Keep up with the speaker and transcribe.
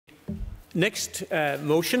Next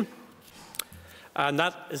motion, and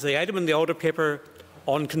that is the item in the order paper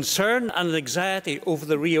on concern and anxiety over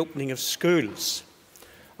the reopening of schools.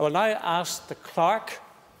 I will now ask the clerk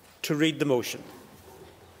to read the motion.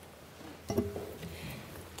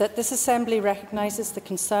 That this Assembly recognises the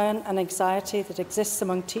concern and anxiety that exists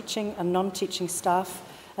among teaching and non-teaching staff,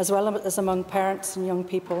 as well as among parents and young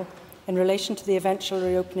people, in relation to the eventual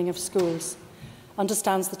reopening of schools,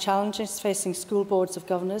 understands the challenges facing school boards of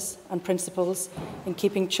governors and principals in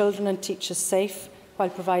keeping children and teachers safe while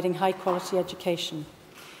providing high-quality education,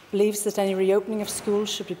 believes that any reopening of schools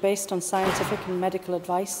should be based on scientific and medical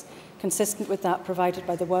advice consistent with that provided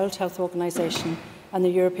by the World Health Organization and the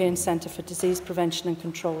European Centre for Disease Prevention and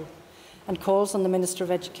Control, and calls on the Minister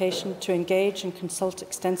of Education to engage and consult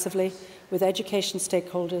extensively with education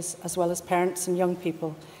stakeholders as well as parents and young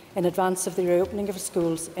people in advance of the reopening of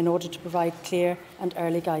schools in order to provide clear and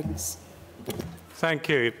early guidance. Thank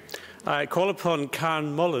you. I call upon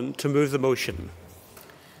Karen Mullan to move the motion.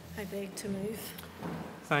 I beg to move.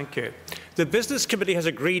 Thank you. The Business Committee has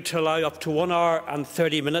agreed to allow up to 1 hour and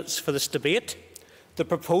 30 minutes for this debate. The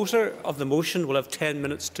proposer of the motion will have 10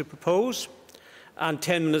 minutes to propose and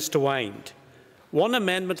 10 minutes to wind. One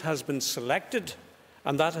amendment has been selected,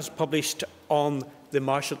 and that is published on the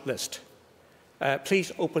marshalled list.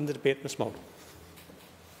 Please open the debate, Ms Mullan.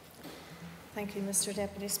 Thank you, Mr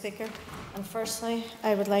Deputy Speaker. And firstly,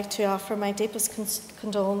 I would like to offer my deepest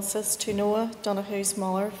condolences to Noah Donoghue's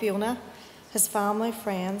mother, Fiona, his family,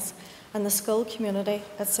 friends and the school community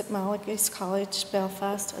at St Malachy's College,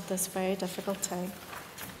 Belfast at this very difficult time.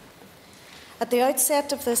 At the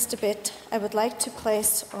outset of this debate, I would like to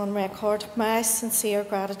place on record my sincere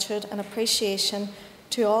gratitude and appreciation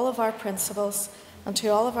to all of our principals and to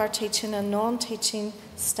all of our teaching and non-teaching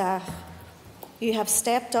staff. You have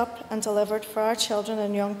stepped up and delivered for our children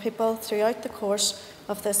and young people throughout the course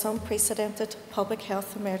of this unprecedented public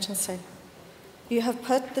health emergency. You have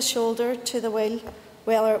put the shoulder to the wheel,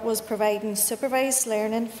 whether it was providing supervised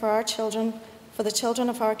learning for our children, for the children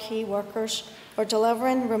of our key workers, or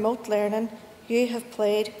delivering remote learning. You have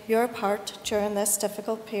played your part during this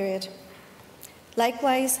difficult period.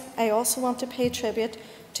 Likewise, I also want to pay tribute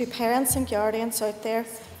to parents and guardians out there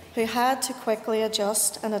who had to quickly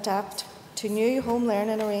adjust and adapt to new home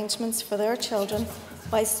learning arrangements for their children,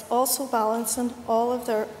 whilst also balancing all of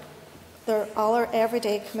their other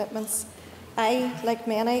everyday commitments. I, like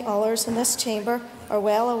many others in this chamber, are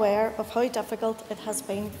well aware of how difficult it has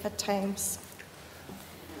been at times.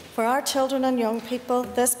 For our children and young people,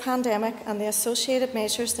 this pandemic and the associated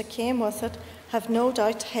measures that came with it have no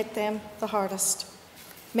doubt hit them the hardest.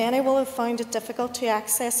 Many will have found it difficult to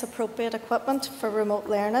access appropriate equipment for remote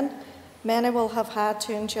learning. Many will have had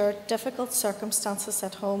to endure difficult circumstances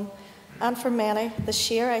at home, and for many, the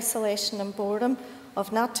sheer isolation and boredom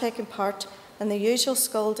of not taking part in the usual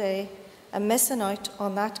school day and missing out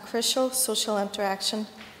on that crucial social interaction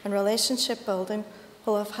and relationship building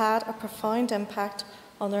will have had a profound impact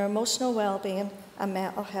on their emotional well-being and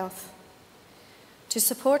mental health. To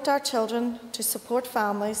support our children, to support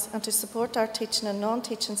families and to support our teaching and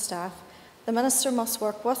non-teaching staff, the Minister must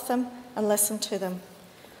work with them and listen to them.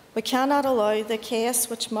 We cannot allow the chaos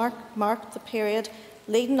which marked the period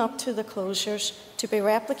leading up to the closures to be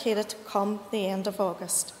replicated come the end of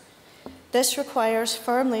August. This requires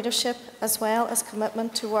firm leadership as well as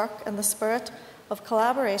commitment to work in the spirit of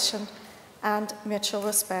collaboration and mutual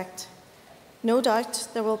respect. No doubt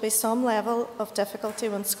there will be some level of difficulty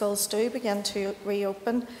when schools do begin to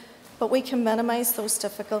reopen, but we can minimise those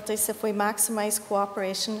difficulties if we maximise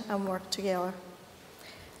cooperation and work together.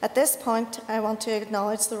 At this point, I want to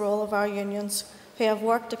acknowledge the role of our unions, who have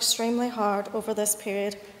worked extremely hard over this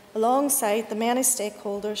period, alongside the many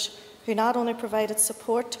stakeholders who not only provided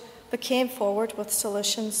support but came forward with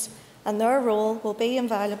solutions, and their role will be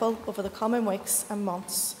invaluable over the coming weeks and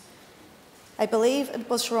months. I believe it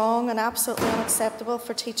was wrong and absolutely unacceptable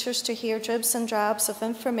for teachers to hear dribs and drabs of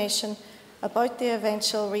information about the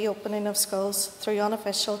eventual reopening of schools through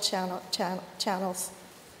unofficial channels.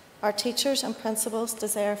 Our teachers and principals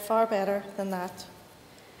deserve far better than that.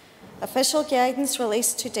 Official guidance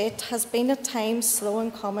released to date has been at times slow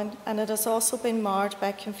in coming, and it has also been marred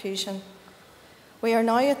by confusion. We are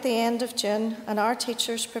now at the end of June, and our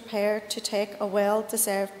teachers prepare to take a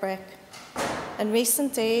well-deserved break. In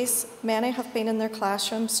recent days, many have been in their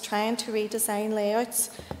classrooms trying to redesign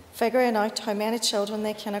layouts, figuring out how many children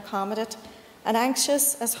they can accommodate, and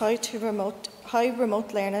anxious as how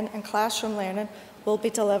remote learning and classroom learning will be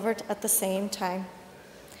delivered at the same time.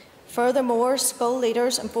 Furthermore, school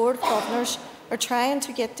leaders and board of governors are trying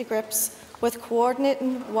to get to grips with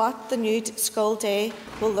coordinating what the new school day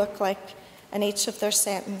will look like in each of their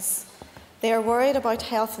settings. They are worried about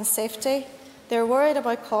health and safety, they are worried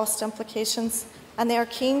about cost implications, and they are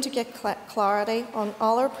keen to get clarity on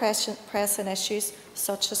all our pressing issues,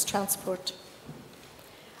 such as transport.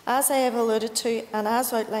 As I have alluded to, and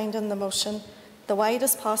as outlined in the motion, the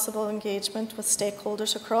widest possible engagement with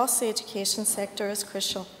stakeholders across the education sector is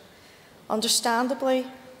crucial. Understandably,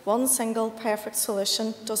 one single perfect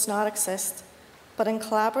solution does not exist, but in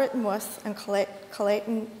collaborating with and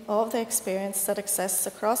collating all the experience that exists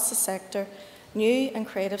across the sector, new and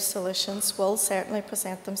creative solutions will certainly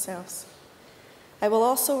present themselves. I will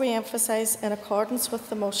also re-emphasise, in accordance with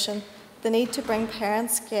the motion, the need to bring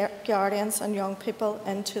parents, guardians and young people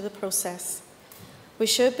into the process. We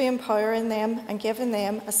should be empowering them and giving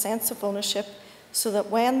them a sense of ownership so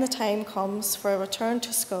that when the time comes for a return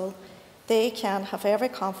to school, they can have every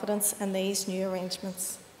confidence in these new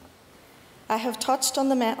arrangements. I have touched on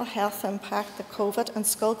the mental health impact that COVID and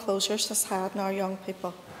school closures has had on our young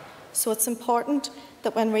people. So it's important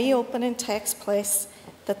that when reopening takes place,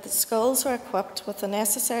 that the schools are equipped with the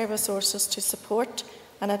necessary resources to support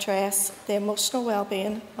and address the emotional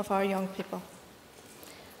well-being of our young people.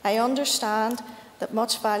 I understand that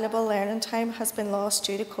much valuable learning time has been lost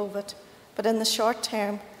due to COVID, but in the short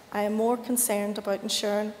term, I am more concerned about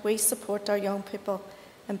ensuring we support our young people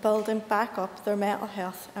in building back up their mental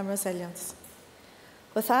health and resilience.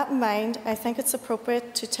 With that in mind, I think it's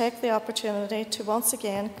appropriate to take the opportunity to once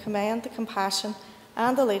again commend the compassion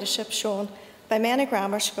and the leadership shown by many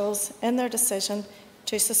grammar schools in their decision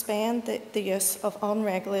to suspend the use of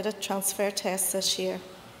unregulated transfer tests this year.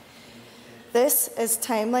 This is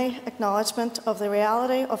timely acknowledgement of the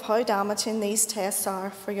reality of how damaging these tests are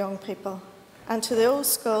for young people. And to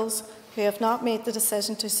those schools who have not made the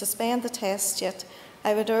decision to suspend the tests yet,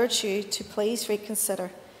 I would urge you to please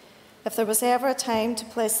reconsider. If there was ever a time to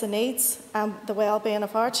place the needs and the well-being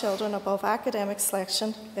of our children above academic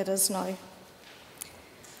selection, it is now.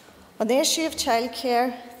 On the issue of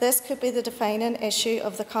childcare, this could be the defining issue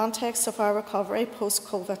of the context of our recovery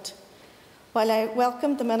post-COVID. While I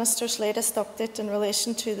welcome the Minister's latest update in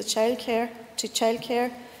relation to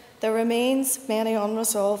childcare, there remains many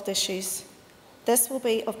unresolved issues. This will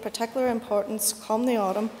be of particular importance come the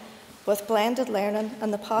autumn, with blended learning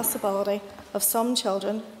and the possibility of some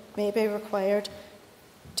children may be required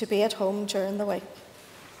to be at home during the week.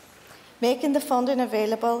 Making the funding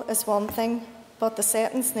available is one thing, but the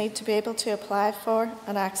settings need to be able to apply for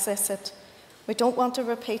and access it. We don't want a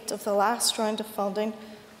repeat of the last round of funding,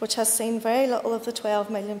 which has seen very little of the £12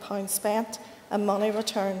 million spent and money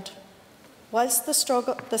returned, whilst the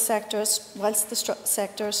sector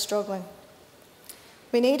is struggling.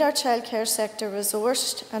 We need our childcare sector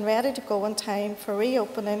resourced and ready to go in time for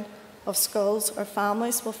reopening of schools, or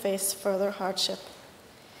families will face further hardship.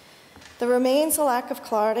 There remains a lack of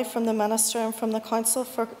clarity from the Minister and from the Council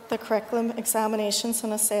for the curriculum examinations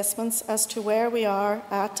and assessments as to where we are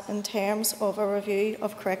at in terms of a review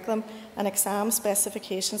of curriculum and exam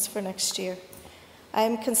specifications for next year. I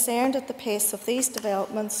am concerned at the pace of these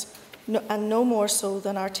developments, and no more so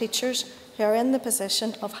than our teachers, who are in the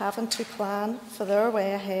position of having to plan for their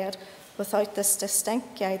way ahead without this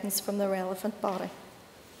distinct guidance from the relevant body.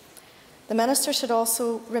 The Minister should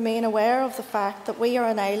also remain aware of the fact that we are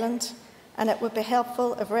an island, and it would be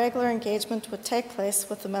helpful if regular engagement would take place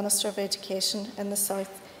with the Minister of Education in the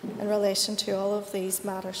South in relation to all of these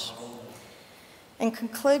matters. In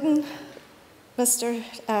concluding, Mr.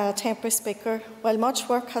 Temporary Speaker, while much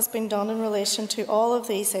work has been done in relation to all of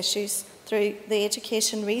these issues through the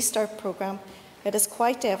Education Restart programme, it is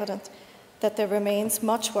quite evident that there remains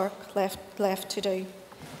much work left to do.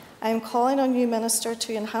 I am calling on you, Minister,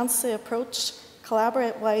 to enhance the approach,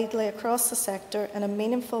 collaborate widely across the sector in a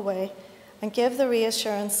meaningful way, and give the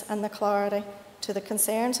reassurance and the clarity to the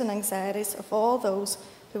concerns and anxieties of all those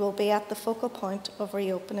who will be at the focal point of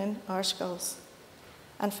reopening our schools.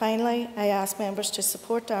 And finally, I ask members to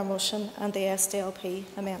support our motion and the SDLP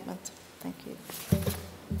amendment. Thank you.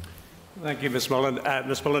 Thank you, Ms Mullan.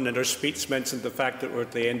 Ms Mullan, in her speech, mentioned the fact that we're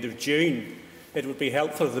at the end of June. It would be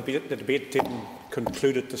helpful if the debate didn't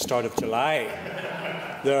conclude at the start of July.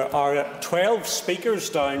 There are 12 speakers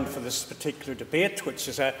down for this particular debate, which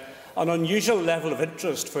is an unusual level of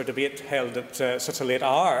interest for a debate held at such a late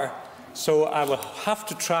hour. So I will have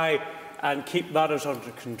to try and keep matters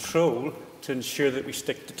under control to ensure that we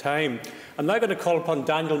stick to time. I'm now going to call upon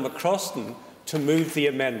Daniel McCroston to move the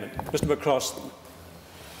amendment. Mr McCroston.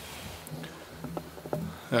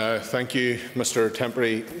 Thank you, Mr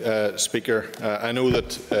Temporary Speaker. I know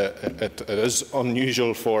that it is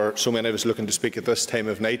unusual for so many of us looking to speak at this time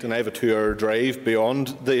of night, and I have a 2-hour drive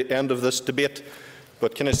beyond the end of this debate.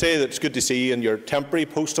 But can I say that it's good to see you in your temporary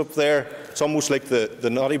post up there? It's almost like the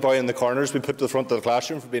naughty boy in the corners we put to the front of the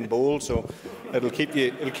classroom for being bold. So it'll keep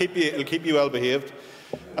you well behaved.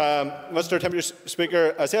 Mr. Temporary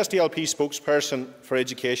Speaker, as SDLP spokesperson for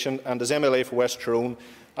education and as MLA for West Tyrone,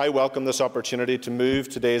 I welcome this opportunity to move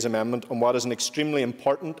today's amendment on what is an extremely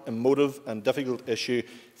important, emotive and difficult issue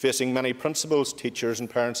facing many principals, teachers and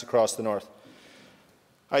parents across the North.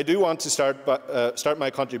 I do want to start my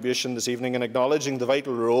contribution this evening in acknowledging the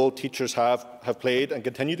vital role teachers have played and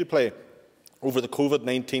continue to play over the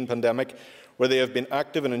COVID-19 pandemic, where they have been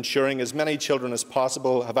active in ensuring as many children as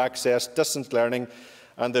possible have accessed distance learning,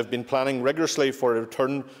 and they have been planning rigorously for a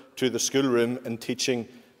return to the schoolroom and teaching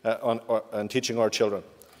our children.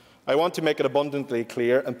 I want to make it abundantly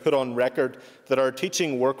clear and put on record that our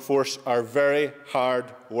teaching workforce are very hard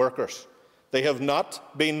workers. They have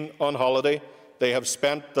not been on holiday. They have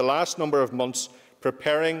spent the last number of months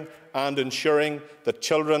preparing and ensuring that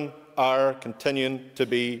children are continuing to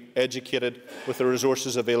be educated with the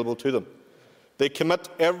resources available to them. They commit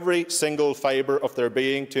every single fibre of their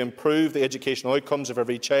being to improve the educational outcomes of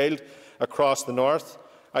every child across the North.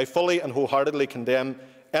 I fully and wholeheartedly condemn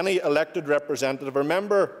any elected representative or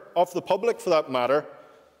member of the public, for that matter,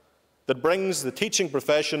 that brings the teaching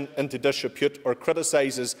profession into disrepute or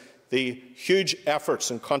criticises the huge efforts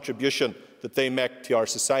and contribution that they make to our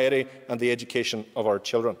society and the education of our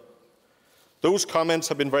children. Those comments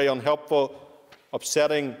have been very unhelpful,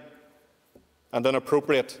 upsetting and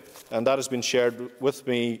inappropriate, and that has been shared with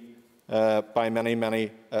me by many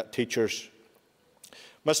teachers.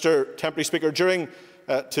 Mr. Temporary Speaker, during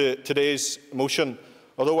today's motion,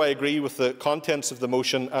 although I agree with the contents of the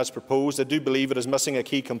motion as proposed, I do believe it is missing a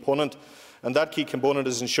key component, and that key component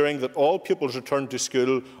is ensuring that all pupils return to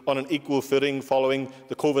school on an equal footing following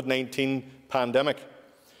the COVID-19 pandemic.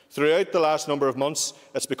 Throughout the last number of months,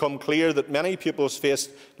 it has become clear that many pupils faced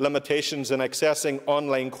limitations in accessing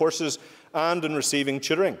online courses and in receiving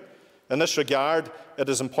tutoring. In this regard, it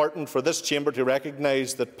is important for this chamber to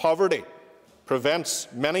recognise that poverty prevents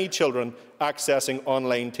many children accessing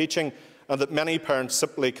online teaching and that many parents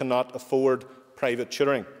simply cannot afford private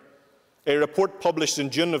tutoring. A report published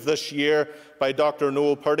in June of this year by Dr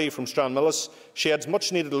Noel Purdy from Stranmillis sheds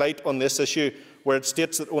much-needed light on this issue, where it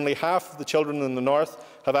states that only half of the children in the North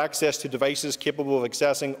have access to devices capable of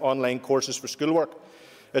accessing online courses for schoolwork.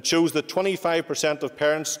 It shows that 25% of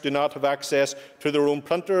parents do not have access to their own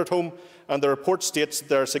printer at home, and the report states that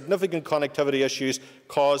there are significant connectivity issues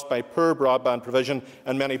caused by poor broadband provision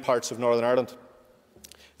in many parts of Northern Ireland.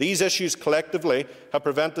 These issues collectively have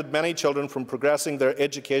prevented many children from progressing their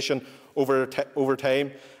education over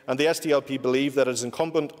time, and the SDLP believe that it is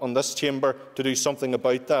incumbent on this chamber to do something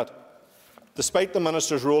about that. Despite the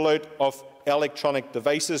Minister's rollout of electronic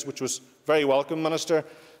devices, which was very welcome, Minister,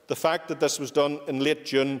 the fact that this was done in late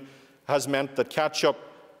June has meant that catch-up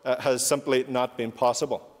has simply not been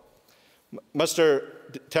possible. Mr.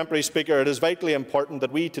 Temporary Speaker, it is vitally important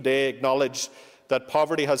that we today acknowledge that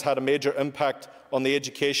poverty has had a major impact on the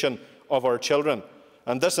education of our children,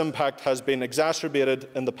 and this impact has been exacerbated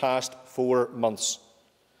in the past 4 months.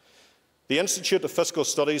 The Institute of Fiscal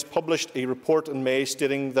Studies published a report in May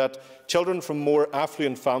stating that children from more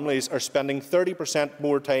affluent families are spending 30%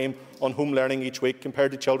 more time on home learning each week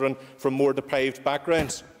compared to children from more deprived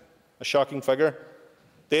backgrounds. A shocking figure.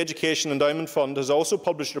 The Education Endowment Fund has also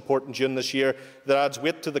published a report in June this year that adds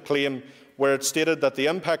weight to the claim, where it stated that the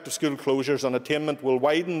impact of school closures on attainment will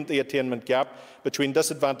widen the attainment gap between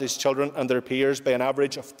disadvantaged children and their peers by an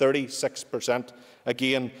average of 36%.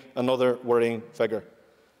 Again, another worrying figure.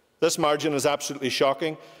 This margin is absolutely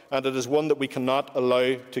shocking, and it is one that we cannot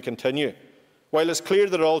allow to continue. While it is clear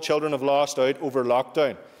that all children have lost out over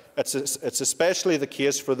lockdown, it's especially the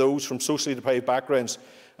case for those from socially deprived backgrounds,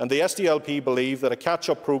 and the SDLP believe that a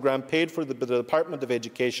catch-up programme paid for by the Department of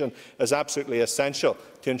Education is absolutely essential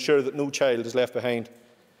to ensure that no child is left behind.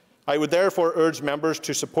 I would therefore urge members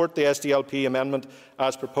to support the SDLP amendment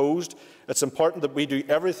as proposed. It is important that we do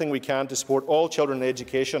everything we can to support all children in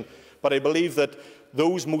education, but I believe that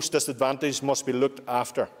those most disadvantaged must be looked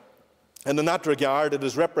after. And in that regard, it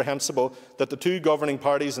is reprehensible that the two governing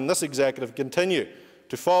parties in this executive continue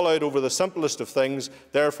to fall out over the simplest of things,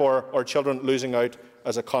 therefore our children losing out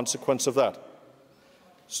as a consequence of that.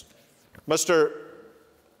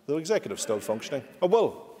 The executive is still functioning. I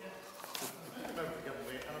will.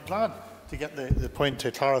 I'm glad to get the point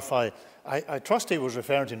to clarify. I trust he was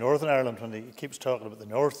referring to Northern Ireland when he keeps talking about the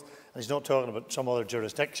North, and he's not talking about some other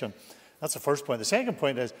jurisdiction. That's the first point. The second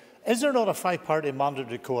point is there not a five-party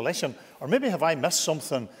mandatory coalition, or maybe have I missed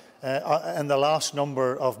something in the last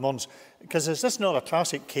number of months? Because is this not a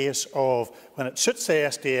classic case of when it suits the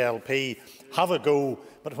SDLP, have a go,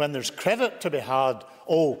 but when there's credit to be had,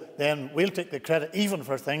 oh, then we'll take the credit even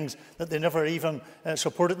for things that they never even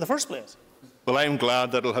supported in the first place? Well, I'm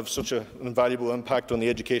glad that it will have such an invaluable impact on the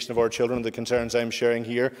education of our children, the concerns I'm sharing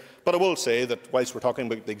here. But I will say that whilst we're talking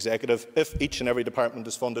about the executive, if each and every department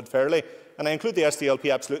is funded fairly, and I include the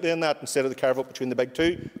SDLP absolutely in that instead of the carve-up between the big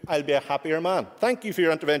two, I'll be a happier man. Thank you for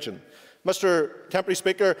your intervention. Mr Temporary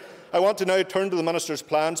Speaker, I want to now turn to the Minister's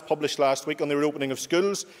plans published last week on the reopening of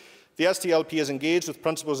schools. The SDLP has engaged with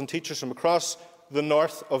principals and teachers from across the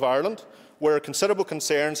north of Ireland, where considerable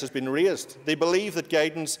concerns have been raised. They believe that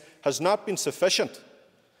guidance has not been sufficient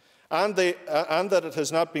and that it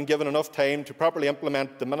has not been given enough time to properly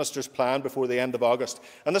implement the Minister's plan before the end of August.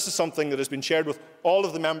 And this is something that has been shared with all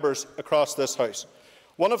of the members across this House.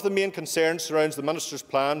 One of the main concerns surrounds the Minister's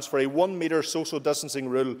plans for a 1 metre social distancing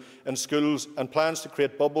rule in schools and plans to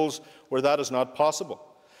create bubbles where that is not possible.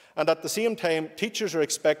 And at the same time, teachers are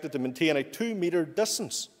expected to maintain a 2 metre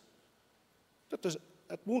distance.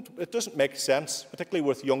 It doesn't make sense, particularly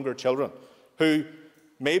with younger children who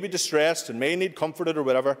may be distressed and may need comforted or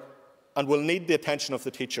whatever, and will need the attention of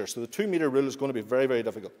the teacher. So the 2 metre rule is going to be very, very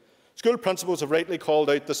difficult. School principals have rightly called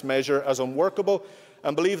out this measure as unworkable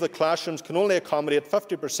and believe that classrooms can only accommodate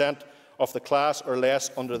 50% of the class or less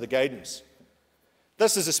under the guidance.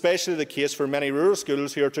 This is especially the case for many rural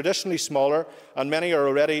schools who are traditionally smaller, and many are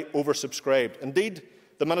already oversubscribed. Indeed,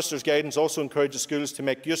 the Minister's guidance also encourages schools to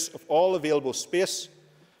make use of all available space.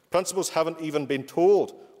 Principals haven't even been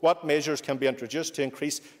told what measures can be introduced to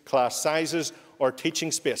increase class sizes or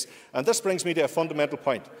teaching space. And this brings me to a fundamental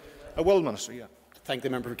point. I will, Minister. Yeah. Thank the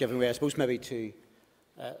member for giving way. I suppose maybe to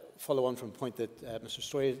follow on from a point that Mr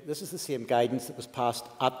Story, this is the same guidance that was passed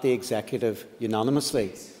at the Executive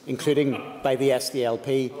unanimously, including by the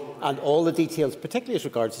SDLP, and all the details, particularly as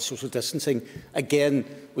regards to social distancing, again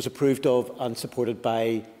was approved of and supported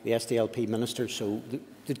by the SDLP Minister. So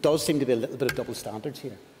there does seem to be a little bit of double standards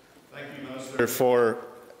here. Thank you, Minister, for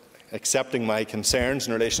accepting my concerns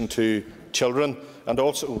in relation to children. And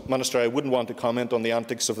also, Minister, I wouldn't want to comment on the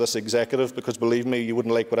antics of this Executive, because, believe me, you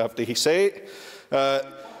wouldn't like what I have to say.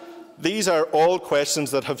 These are all questions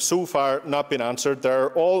that have so far not been answered.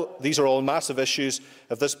 These are all massive issues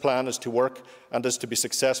if this plan is to work and is to be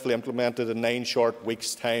successfully implemented in 9 short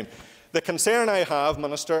weeks' time. The concern I have,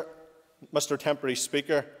 Minister, Mr Temporary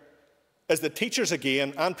Speaker, is that teachers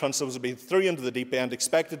again and principals have been thrown into the deep end,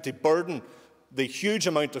 expected to burden the huge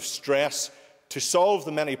amount of stress to solve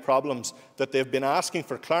the many problems that they've been asking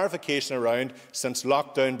for clarification around since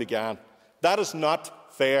lockdown began. That is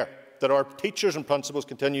not fair, that our teachers and principals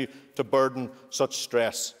continue to burden such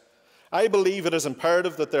stress. I believe it is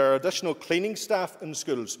imperative that there are additional cleaning staff in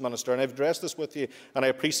schools, Minister, and I've addressed this with you, and I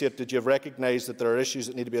appreciate that you have recognised that there are issues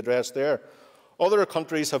that need to be addressed there. Other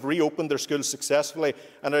countries have reopened their schools successfully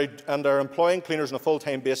and are employing cleaners on a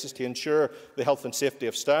full-time basis to ensure the health and safety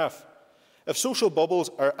of staff. If social bubbles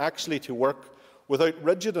are actually to work without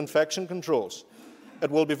rigid infection controls, it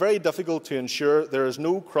will be very difficult to ensure there is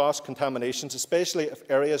no cross-contaminations, especially if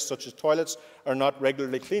areas such as toilets are not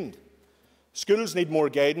regularly cleaned. Schools need more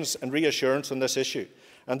guidance and reassurance on this issue,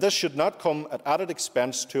 and this should not come at added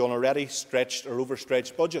expense to already stretched or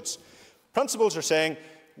overstretched budgets. Principals are saying,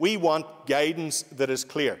 we want guidance that is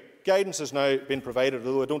clear. Guidance has now been provided,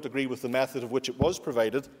 although I don't agree with the method of which it was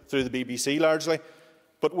provided, through the BBC largely.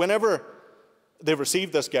 But whenever they've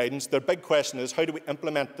received this guidance, their big question is, how do we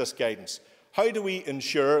implement this guidance? How do we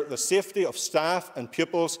ensure the safety of staff and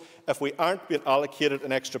pupils if we aren't being allocated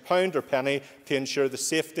an extra pound or penny to ensure the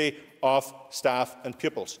safety of staff and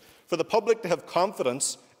pupils? For the public to have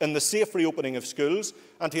confidence in the safe reopening of schools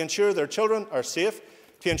and to ensure their children are safe,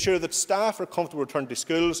 to ensure that staff are comfortable returning to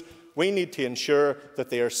schools, we need to ensure that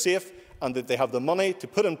they are safe and that they have the money to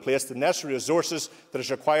put in place the necessary resources that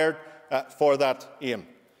is required for that aim.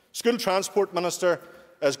 School transport, Minister,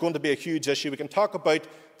 is going to be a huge issue. We can talk about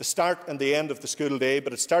the start and the end of the school day,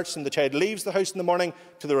 but it starts when the child leaves the house in the morning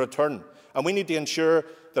to the return. And we need to ensure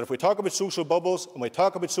that if we talk about social bubbles and we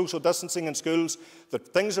talk about social distancing in schools, that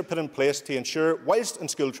things are put in place to ensure, whilst in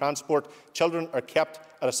school transport, children are kept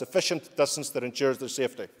at a sufficient distance that ensures their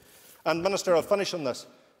safety. And, Minister, I'll finish on this.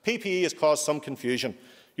 PPE has caused some confusion.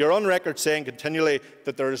 You're on record saying continually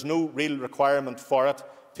that there is no real requirement for it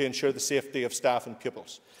to ensure the safety of staff and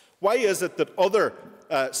pupils. Why is it that other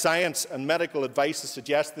science and medical advice has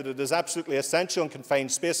suggested that it is absolutely essential in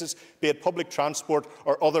confined spaces, be it public transport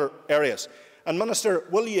or other areas? And, Minister,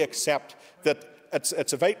 will you accept that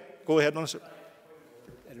it's a vital... Go ahead, Minister.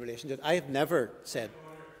 In relation to it, I have never said...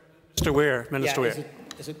 Mr Weir, Minister Weir.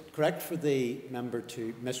 Is it correct for the member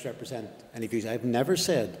to misrepresent any views? I have never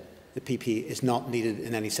said the PPE is not needed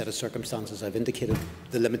in any set of circumstances. I've indicated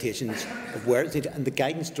the limitations of where it's needed, and the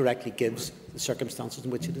guidance directly gives the circumstances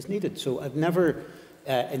in which it is needed. So I've never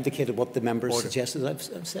indicated what the members suggested I've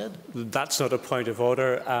said. That's not a point of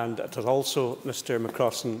order, and it is also, Mr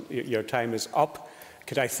McCrossan, your time is up.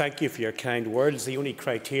 Could I thank you for your kind words? The only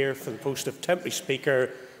criteria for the post of temporary Speaker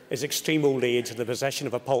is extreme old age and the possession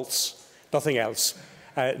of a pulse, nothing else.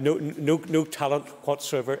 No talent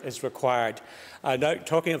whatsoever is required. Now,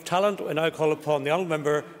 talking of talent, I now call upon the honourable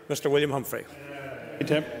member, Mr William Humphrey.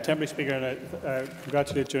 Temporary Speaker, and I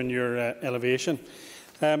congratulate you on your elevation.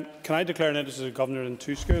 Can I declare an interest as a governor in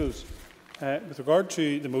 2 schools? With regard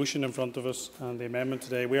to the motion in front of us and the amendment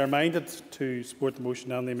today, we are minded to support the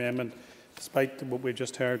motion and the amendment, despite what we've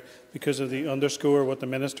just heard, because of the underscore what the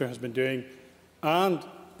Minister has been doing and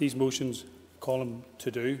these motions call him to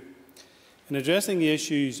do. In addressing the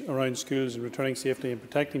issues around schools and returning safely and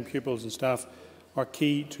protecting pupils and staff are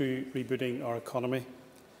key to rebooting our economy,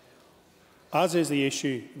 as is the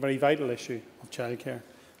issue, a very vital issue, of childcare.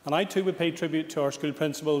 And I too would pay tribute to our school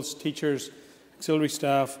principals, teachers, auxiliary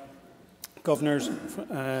staff, governors,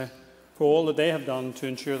 for all that they have done to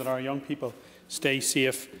ensure that our young people stay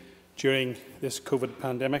safe during this COVID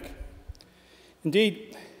pandemic.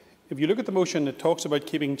 Indeed, if you look at the motion, it talks about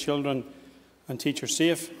keeping children and teachers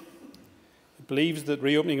safe. It believes that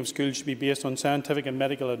reopening of schools should be based on scientific and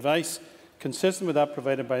medical advice, consistent with that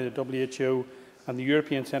provided by the WHO and the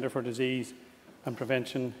European Centre for Disease and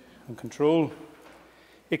Prevention and Control.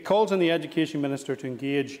 It calls on the Education Minister to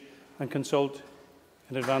engage and consult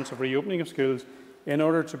in advance of reopening of schools in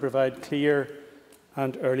order to provide clear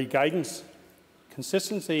and early guidance.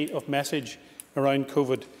 Consistency of message around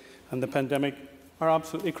COVID and the pandemic are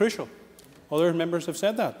absolutely crucial. Other members have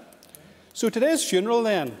said that. So today's funeral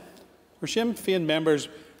then, where Sinn Féin members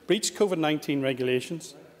breached COVID-19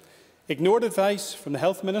 regulations, ignored advice from the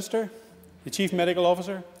Health Minister, the Chief Medical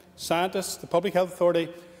Officer, scientists, the Public Health Authority,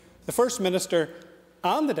 the First Minister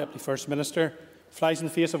and the Deputy First Minister, flies in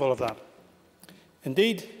the face of all of that.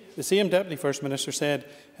 Indeed, the same Deputy First Minister said,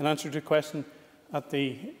 in answer to a question at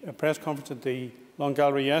the press conference at the Long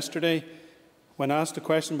Gallery yesterday, when asked a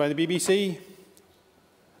question by the BBC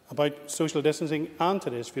about social distancing and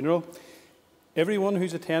today's funeral, everyone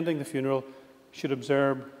who's attending the funeral should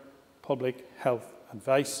observe public health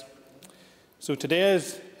advice. So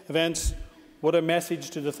today's events, what a message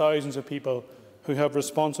to the thousands of people who have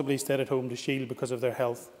responsibly stayed at home to shield because of their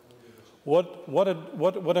health. What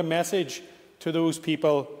a message to those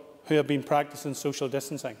people who have been practising social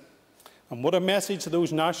distancing. And what a message to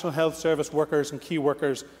those National Health Service workers and key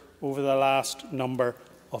workers over the last number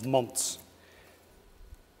of months.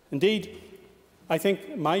 Indeed, I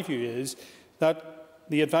think my view is that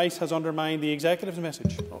the advice has undermined the Executive's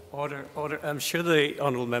message. Order. I'm sure the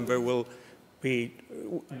honourable member will be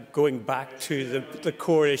going back to the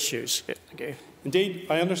core issues. Okay. Indeed,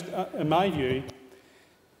 I understand. In my view,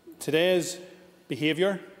 today's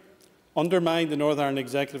behaviour undermined the Northern Ireland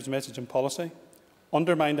Executive's message and policy,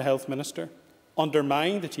 undermined the Health Minister,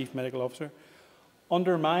 undermined the Chief Medical Officer,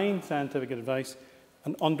 undermined scientific advice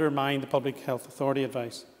and undermined the Public Health Authority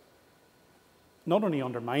advice. Not only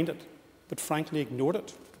undermined it, but frankly ignored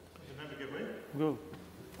it. Go.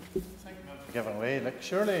 Given way, like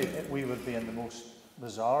surely we would be in the most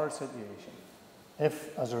bizarre situation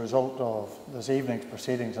if, as a result of this evening's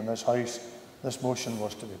proceedings in this House, this motion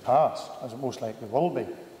was to be passed, as it most likely will be,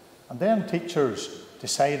 and then teachers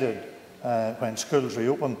decided when schools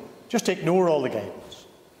reopen just to ignore all the guidance.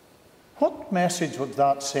 What message would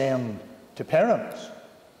that send to parents?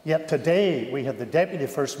 Yet today we had the Deputy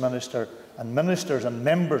First Minister and ministers and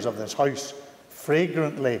members of this House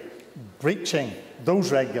flagrantly breaching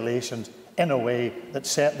those regulations in a way that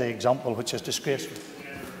set the example which is disgraceful.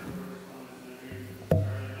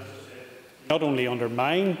 Not only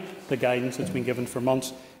undermine the guidance that's been given for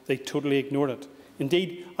months, they totally ignored it.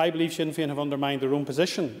 Indeed, I believe Sinn Féin have undermined their own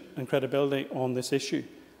position and credibility on this issue.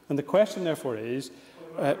 And the question, therefore, is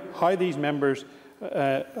how these members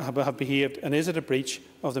have behaved, and is it a breach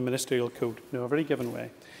of the ministerial code? No, a very given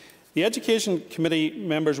way. The Education Committee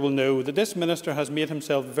members will know that this minister has made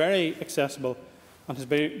himself very accessible and has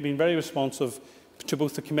been very responsive to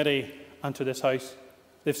both the committee and to this House.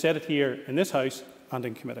 They've said it here in this House and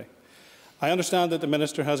in committee. I understand that the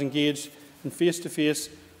minister has engaged in face-to-face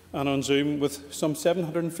and on Zoom with some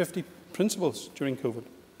 750 principals during COVID.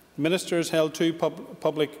 The minister has held 2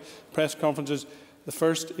 public press conferences, the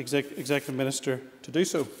first executive minister to do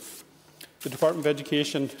so. The Department of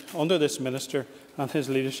Education, under this minister and his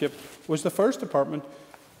leadership, was the first department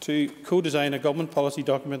to co-design a government policy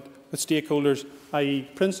document with stakeholders, i.e.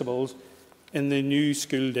 principals, in the new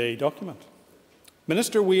school day document.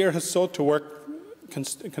 Minister Weir has sought to work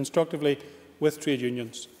constructively with trade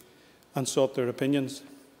unions and sought their opinions.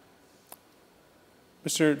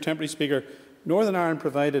 Mr Temporary Speaker, Northern Ireland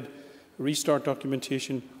provided restart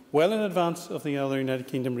documentation well in advance of the other United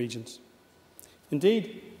Kingdom regions.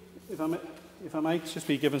 Indeed, if I might just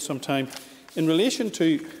be given some time, in relation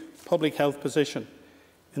to public health position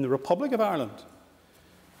in the Republic of Ireland,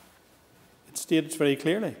 it states very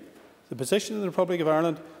clearly, the position in the Republic of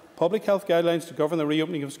Ireland, public health guidelines to govern the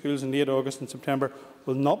reopening of schools in late August and September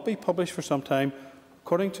will not be published for some time,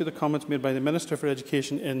 according to the comments made by the Minister for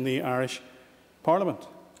Education in the Irish Parliament.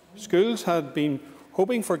 Schools had been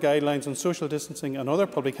hoping for guidelines on social distancing and other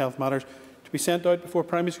public health matters to be sent out before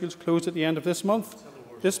primary schools closed at the end of this month.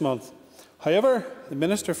 However, the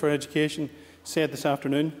Minister for Education said this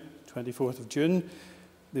afternoon, 24th of June,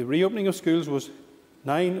 the reopening of schools was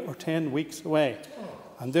 9 or 10 weeks away,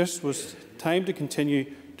 and this was time to continue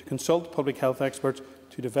to consult public health experts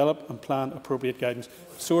to develop and plan appropriate guidance.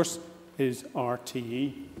 The source is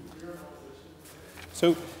RTE.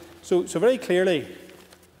 So very clearly,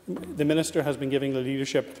 the Minister has been giving the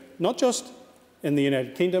leadership, not just in the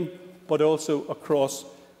United Kingdom, but also across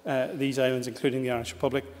these islands, including the Irish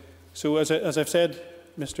Republic. So, as I've said,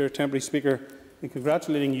 Mr Temporary Speaker, in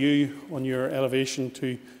congratulating you on your elevation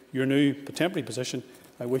to your new temporary position,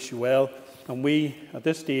 I wish you well. And we, at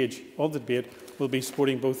this stage of the debate, will be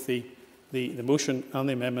supporting both the motion and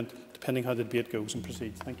the amendment, depending how the debate goes and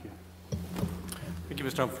proceeds. Thank you. Thank you,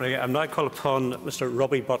 Mr Humphrey. I now call upon Mr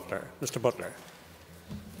Robbie Butler. Mr Butler.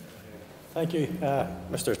 Thank you,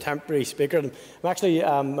 Mr Temporary Speaker. I'm actually,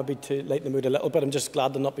 maybe to lighten the mood a little bit, I'm just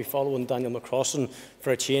glad to not be following Daniel McCrossan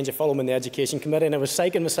for a change. I follow him in the Education Committee, and I was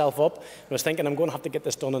psyching myself up. I was thinking I'm going to have to get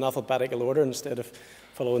this done in alphabetical order instead of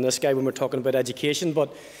following this guy when we're talking about education.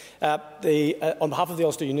 But on behalf of the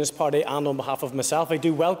Ulster Unionist Party and on behalf of myself, I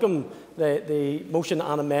do welcome the motion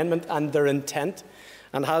and amendment and their intent.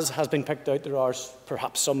 And has been picked out. There are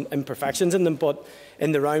perhaps some imperfections in them, but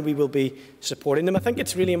in the round we will be supporting them. I think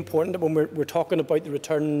it's really important that when we're talking about the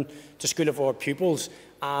return to school of our pupils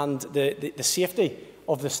and the safety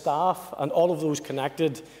of the staff and all of those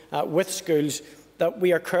connected with schools, that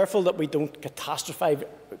we are careful that we don't catastrophize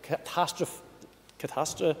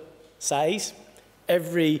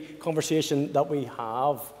every conversation that we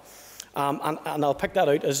have. And I'll pick that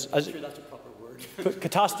out as I'm sure that's a proper word.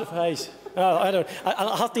 Catastrophize.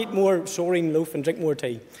 I'll have to eat more soaring loaf and drink more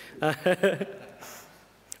tea.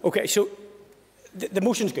 Okay, so the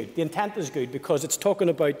motion's good. The intent is good because it's talking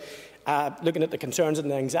about looking at the concerns and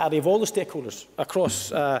the anxiety of all the stakeholders across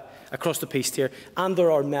the piece here, and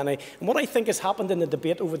there are many. And what I think has happened in the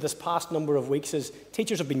debate over this past number of weeks is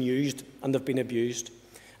teachers have been used and they've been abused.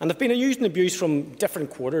 And they've been used and abused from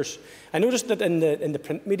different quarters. I noticed that in the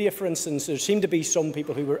print media, for instance, there seemed to be some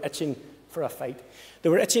people who were itching for a fight. They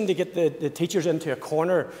were itching to get the teachers into a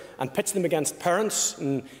corner and pitch them against parents.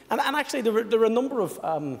 And actually, there were a number of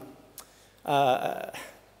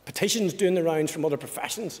petitions doing the rounds from other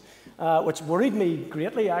professions, which worried me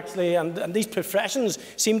greatly, actually. And these professions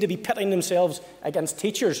seem to be pitting themselves against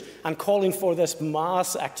teachers and calling for this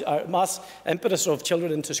mass impetus of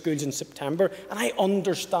children into schools in September. And I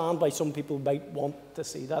understand why some people might want to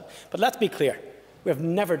see that. But let's be clear. We have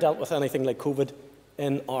never dealt with anything like COVID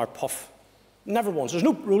in our puff. Never once. There's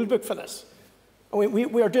no rule book for this.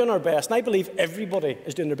 We are doing our best, and I believe everybody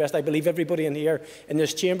is doing their best. I believe everybody in here, in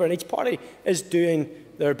this chamber, and each party is doing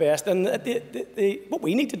their best. And what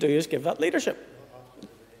we need to do is give that leadership.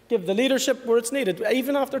 Give the leadership where it's needed.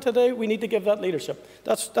 Even after today, we need to give that leadership.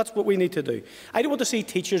 That's what we need to do. I don't want to see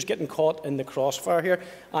teachers getting caught in the crossfire here,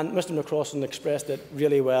 and Mr McCrossan expressed it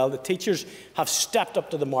really well. The teachers have stepped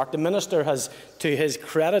up to the mark. The Minister has, to his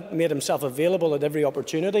credit, made himself available at every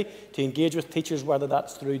opportunity to engage with teachers, whether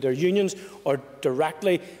that's through their unions or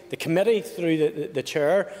directly. The committee, through the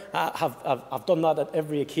chair, have done that at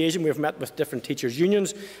every occasion. We've met with different teachers'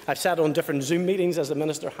 unions. I've sat on different Zoom meetings, as the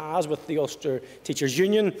Minister has, with the Ulster Teachers'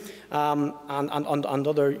 Union and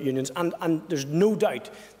other unions. And there's no doubt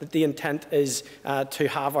that the intent is to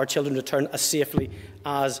have our children return as safely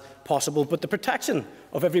as possible. But the protection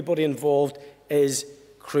of everybody involved is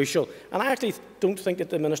crucial. And I actually don't think that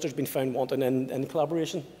the Minister's been found wanting in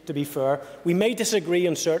collaboration, to be fair. We may disagree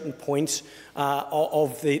on certain points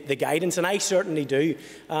of the guidance, and I certainly do.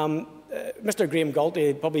 Mr Graham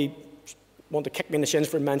Galty probably want to kick me in the shins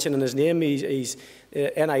for mentioning his name. He's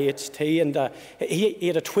NIHT, and he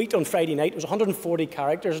had a tweet on Friday night. It was 140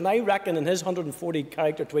 characters, and I reckon in his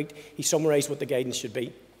 140-character tweet, he summarised what the guidance should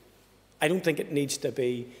be. I don't think it needs to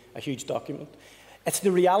be a huge document. It's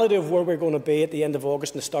the reality of where we're going to be at the end of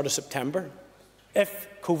August and the start of September. If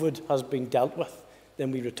COVID has been dealt with,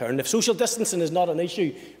 then we return. If social distancing is not an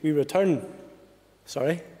issue, we return.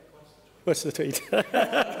 Sorry? What's the tweet?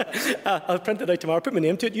 I'll print it out tomorrow, put my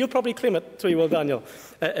name to it. You'll probably claim it, so you will, Daniel,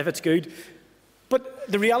 if it's good.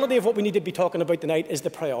 But the reality of what we need to be talking about tonight is the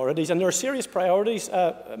priorities. And there are serious priorities,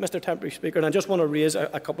 Mr Temporary Speaker, and I just want to raise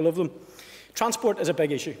a couple of them. Transport is a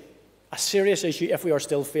big issue, a serious issue if we are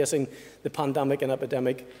still facing the pandemic and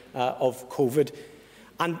epidemic of COVID.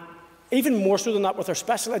 And even more so than that, with our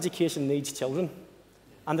special education needs children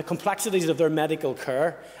and the complexities of their medical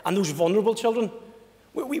care and those vulnerable children.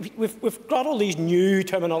 We've got all these new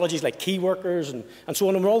terminologies like key workers and so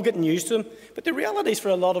on, and we're all getting used to them. But the reality is for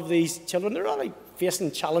a lot of these children, they're really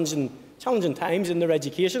facing challenging times in their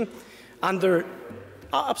education. And they're...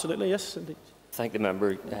 absolutely, yes, indeed. Thank the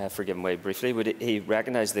member for giving way briefly. Would he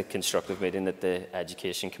recognise the constructive meeting that the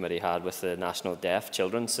Education Committee had with the National Deaf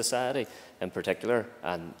Children's Society in particular,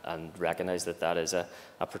 and recognise that that is a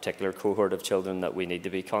particular cohort of children that we need to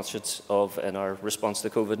be conscious of in our response to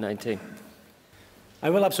COVID-19? I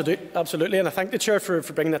will absolutely, and I thank the Chair for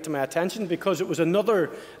bringing that to my attention, because it was another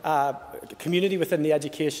community within the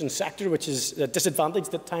education sector which is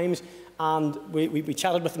disadvantaged at times, and we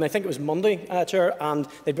chatted with them. I think it was Monday, Chair, and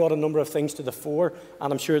they brought a number of things to the fore,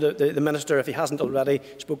 and I'm sure that the Minister, if he hasn't already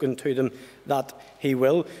spoken to them, that he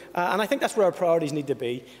will. And I think that's where our priorities need to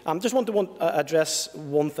be. Just want to address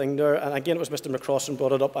one thing there, and again it was Mr McCrossan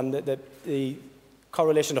brought it up, and the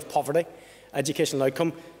correlation of poverty, educational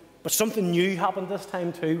outcome. But something new happened this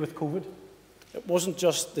time too with COVID. It wasn't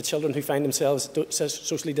just the children who find themselves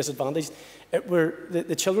socially disadvantaged.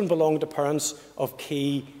 The children belonged to parents of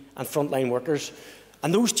key and frontline workers.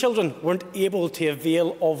 And those children weren't able to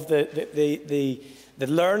avail of the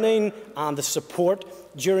learning and the support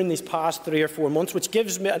during these past 3 or 4 months, which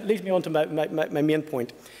leads me on to my main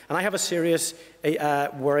point. And I have a serious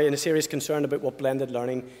worry and a serious concern about what blended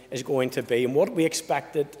learning is going to be and what we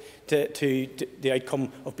expect the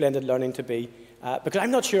outcome of blended learning to be, because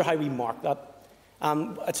I'm not sure how we mark that.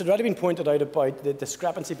 It's already been pointed out about the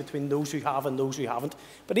discrepancy between those who have and those who haven't.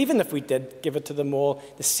 But even if we did give it to them all,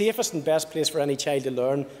 the safest and best place for any child to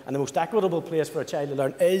learn and the most equitable place for a child to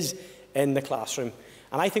learn is in the classroom.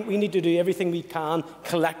 And I think we need to do everything we can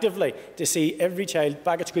collectively to see every child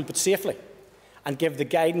back at school, but safely, and give the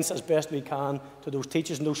guidance as best we can to those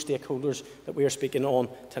teachers and those stakeholders that we are speaking on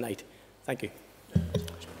tonight. Thank you.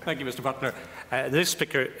 Thank you, Mr Butler. The next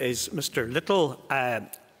speaker is Mr Little.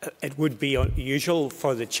 It would be unusual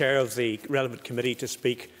for the chair of the relevant committee to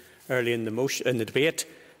speak early in the debate,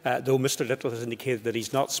 though Mr Little has indicated that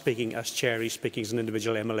he's not speaking as chair, he's speaking as an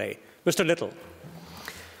individual MLA. Mr Little.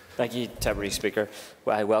 Thank you, Temporary Speaker.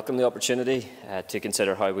 Well, I welcome the opportunity to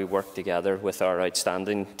consider how we work together with our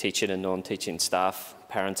outstanding teaching and non-teaching staff,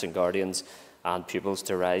 parents and guardians and pupils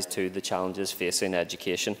to rise to the challenges facing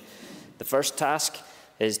education. The first task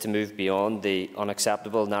is to move beyond the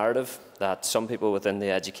unacceptable narrative that some people within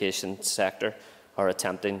the education sector are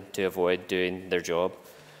attempting to avoid doing their job.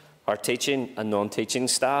 Our teaching and non-teaching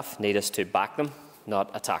staff need us to back them,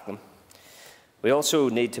 not attack them. We also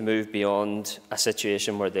need to move beyond a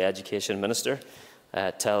situation where the Education Minister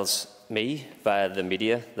tells me via the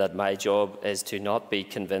media that my job is to not be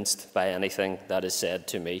convinced by anything that is said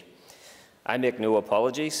to me. I make no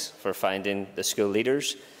apologies for finding the school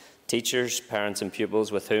leaders, teachers, parents and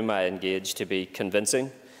pupils with whom I engage to be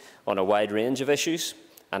convincing on a wide range of issues,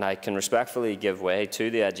 and I can respectfully give way to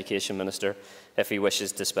the Education Minister if he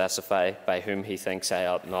wishes to specify by whom he thinks I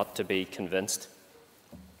ought not to be convinced.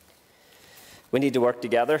 We need to work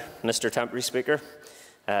together, Mr Temporary Speaker.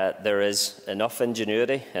 There is enough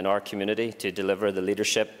ingenuity in our community to deliver the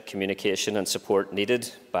leadership, communication and support needed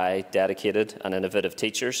by dedicated and innovative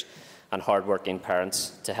teachers and hard-working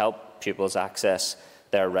parents to help pupils access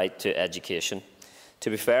their right to education. To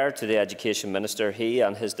be fair to the Education Minister, he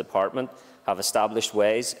and his department have established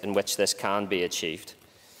ways in which this can be achieved.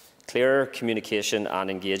 Clearer communication and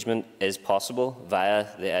engagement is possible via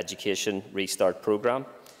the Education Restart programme,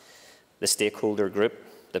 the stakeholder group,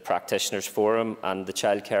 the Practitioners Forum and the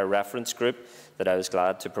Childcare Reference Group that I was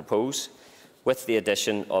glad to propose, with the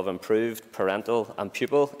addition of improved parental and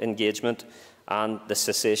pupil engagement and the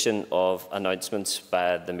cessation of announcements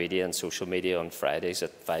by the media and social media on Fridays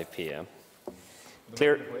at 5 p.m.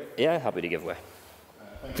 Clear? Yeah, happy to give way.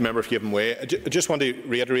 Thank the member for giving way. I just want to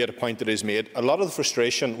reiterate a point that is made. A lot of the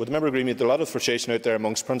frustration, with the member agreement, a lot of frustration out there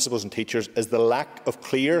amongst principals and teachers is the lack of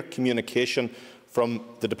clear communication from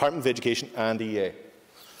the Department of Education and EA.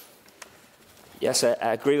 Yes,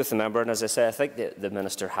 I agree with the member, and as I say, I think the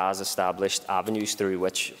Minister has established avenues through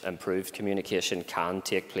which improved communication can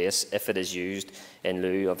take place if it is used in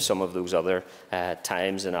lieu of some of those other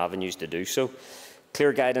times and avenues to do so.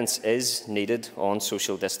 Clear guidance is needed on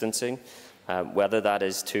social distancing, whether that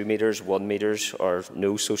is 2 metres, 1 metre or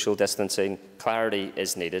no social distancing. Clarity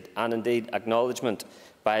is needed, and indeed acknowledgement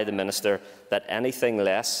by the Minister that anything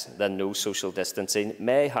less than no social distancing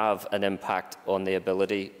may have an impact on the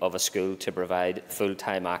ability of a school to provide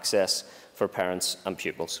full-time access for parents and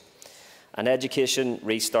pupils. An education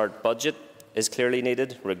restart budget is clearly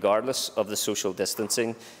needed, regardless of the social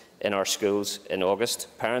distancing in our schools in August.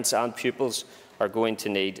 Parents and pupils are going to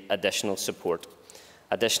need additional support.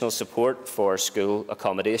 Additional support for school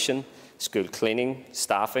accommodation, school cleaning,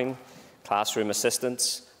 staffing, classroom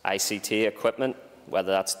assistants, ICT equipment,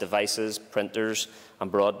 whether that's devices, printers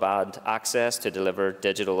and broadband access to deliver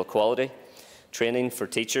digital equality, training for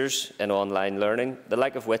teachers in online learning, the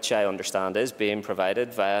like of which I understand is being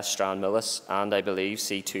provided via Stranmillis and I believe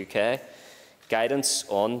C2K, guidance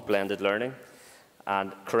on blended learning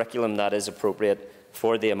and curriculum that is appropriate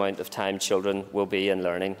for the amount of time children will be in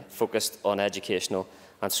learning, focused on educational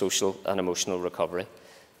and social and emotional recovery.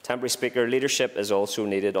 Temporary Speaker, leadership is also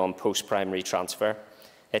needed on post-primary transfer.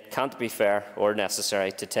 It can't be fair or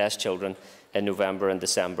necessary to test children in November and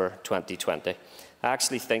December 2020. I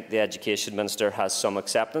actually think the Education Minister has some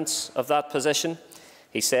acceptance of that position.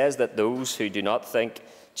 He says that those who do not think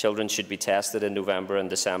children should be tested in November and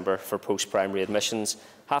December for post-primary admissions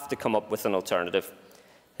have to come up with an alternative.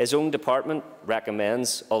 His own department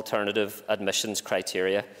recommends alternative admissions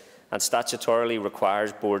criteria and statutorily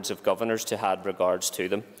requires boards of governors to have regards to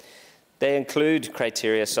them. They include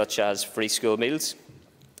criteria such as free school meals,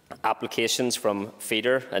 applications from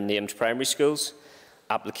feeder and named primary schools,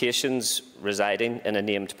 applications residing in a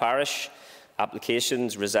named parish,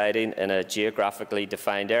 applications residing in a geographically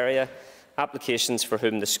defined area, applications for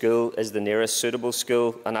whom the school is the nearest suitable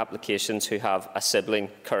school, and applications who have a sibling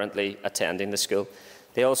currently attending the school.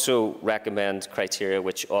 They also recommend criteria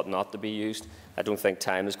which ought not to be used. I don't think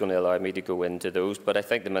time is going to allow me to go into those, but I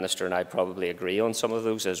think the Minister and I probably agree on some of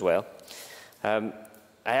those as well. I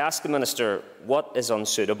asked the Minister what is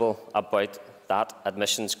unsuitable about that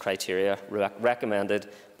admissions criteria recommended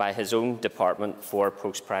by his own department for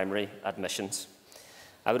post-primary admissions.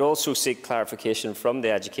 I would also seek clarification from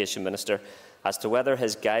the Education Minister as to whether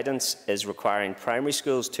his guidance is requiring primary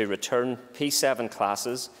schools to return P7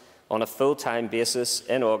 classes on a full-time basis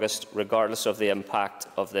in August, regardless of the impact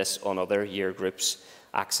of this on other year groups'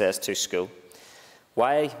 access to school.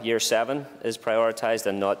 Why Year 7 is prioritised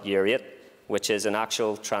and not Year 8, which is an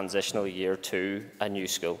actual transitional year to a new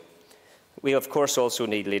school. We, of course, also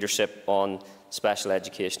need leadership on special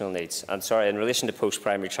educational needs. And in relation to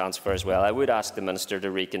post-primary transfer as well, I would ask the Minister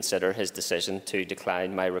to reconsider his decision to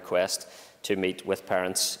decline my request to meet with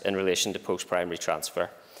parents in relation to post-primary transfer.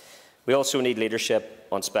 We also need leadership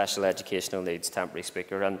on special educational needs, Temporary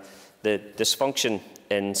Speaker, and the dysfunction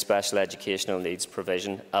in special educational needs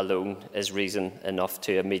provision alone is reason enough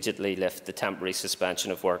to immediately lift the temporary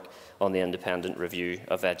suspension of work on the independent review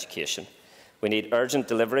of education. We need urgent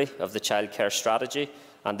delivery of the childcare strategy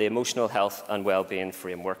and the emotional health and wellbeing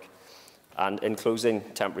framework. And in closing,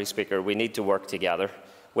 Temporary Speaker, we need to work together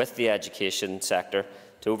with the education sector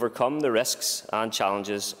to overcome the risks and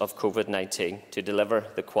challenges of COVID-19 to deliver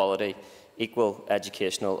the quality, equal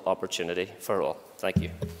educational opportunity for all. Thank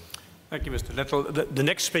you. Thank you, Mr Little. The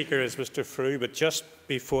next speaker is Mr Frew, but just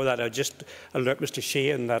before that, I just alert Mr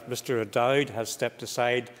Sheehan that Mr O'Dowd has stepped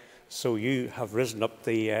aside, so you have risen up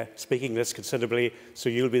the speaking list considerably, so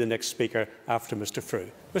you'll be the next speaker after Mr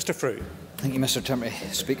Frew. Mr Frew. Thank you, Mr Temporary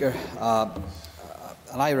Speaker.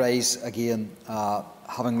 And I rise again,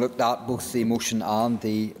 having looked at both the motion and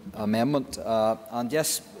the amendment, and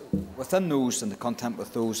yes, within those and the content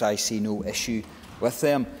with those, I see no issue with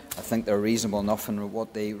them. I think they're reasonable enough in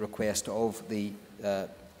what they request of the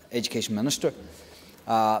Education Minister.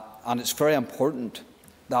 And it's very important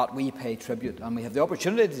that we pay tribute, and we have the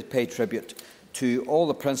opportunity to pay tribute to all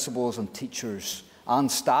the principals and teachers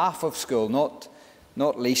and staff of school,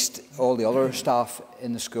 not least all the other staff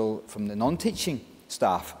in the school from the non-teaching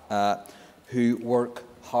staff who work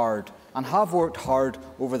hard and have worked hard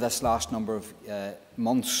over this last number of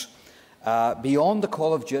months, beyond the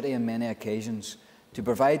call of duty on many occasions, to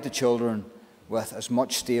provide the children with as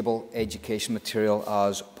much stable education material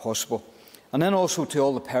as possible. And then also to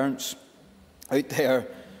all the parents out there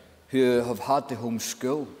who have had to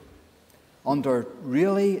homeschool under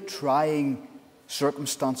really trying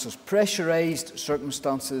circumstances, pressurised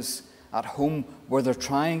circumstances at home, where they're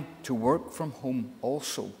trying to work from home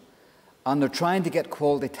also. And they're trying to get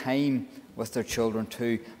quality time with their children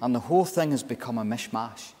too. And the whole thing has become a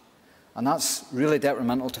mishmash. And that's really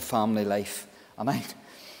detrimental to family life. And I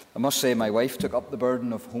must say, my wife took up the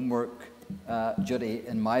burden of homework duty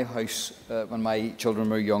in my house when my children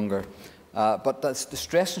were younger. But the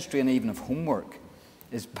stress and strain even of homework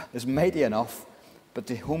is mighty enough, but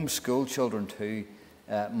to homeschool children too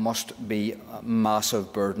must be a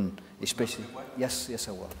massive burden, especially... Yes,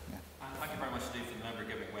 I will. Yeah. Thank you very much indeed for the member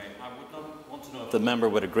giving way. I would want to know if the member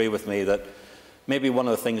would agree with me that maybe one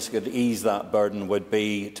of the things that could ease that burden would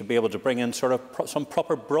be to be able to bring in sort of some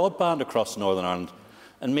proper broadband across Northern Ireland,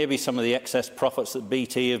 and maybe some of the excess profits that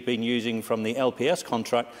BT have been using from the LPS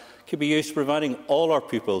contract could be used for providing all our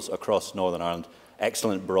pupils across Northern Ireland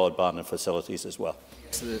excellent broadband and facilities as well.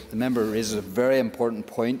 The member raises a very important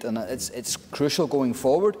point, and it's crucial going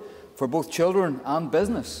forward for both children and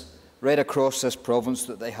business right across this province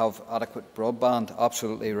that they have adequate broadband.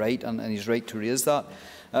 Absolutely right, and he's right to raise that.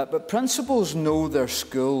 But principals know their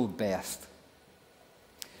school best,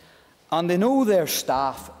 and they know their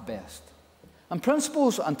staff best. And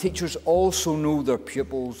principals and teachers also know their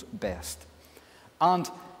pupils best.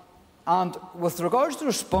 And with regards to the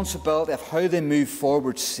responsibility of how they move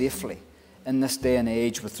forward safely in this day and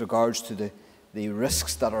age with regards to the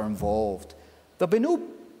risks that are involved, there'll be no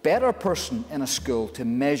better person in a school to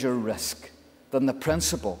measure risk than the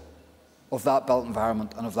principal of that built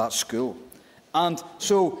environment and of that school. And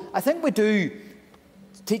so I think we do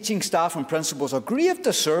teaching staff and principals a grave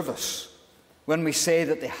disservice when we say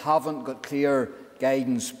that they haven't got clear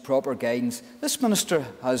guidance, proper guidance. This minister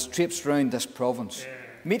has traipsed around this province,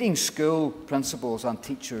 meeting school principals and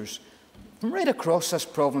teachers from right across this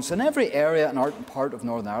province in every area and part of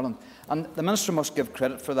Northern Ireland. And the minister must give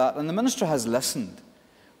credit for that. And the minister has listened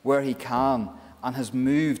where he can and has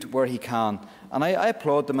moved where he can. And I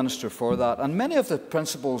applaud the minister for that. And many of the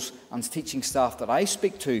principals and teaching staff that I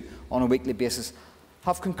speak to on a weekly basis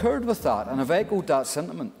have concurred with that and have echoed that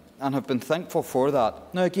sentiment and have been thankful for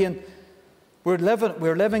that. Now again, we're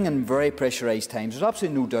living in very pressurised times. There's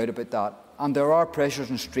absolutely no doubt about that. And there are pressures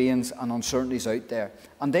and strains and uncertainties out there.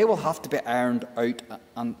 And they will have to be ironed out,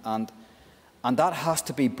 and that has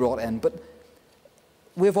to be brought in. But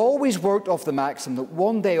we've always worked off the maxim that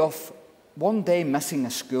one day missing a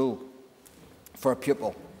school for a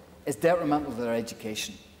pupil is detrimental to their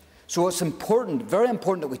education. So it's important, very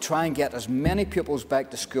important, that we try and get as many pupils back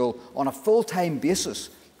to school on a full-time basis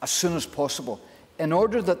as soon as possible, in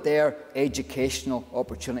order that their educational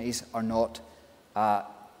opportunities are not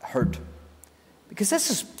hurt. Because this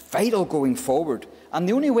is vital going forward, and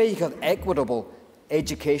the only way you have equitable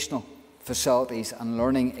educational facilities and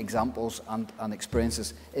learning examples and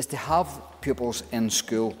experiences is to have pupils in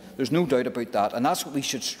school. There's no doubt about that, and that's what we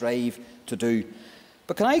should strive to do.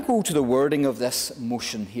 But can I go to the wording of this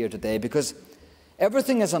motion here today? Because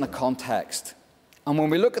everything is in a context, and when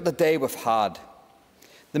we look at the day we've had,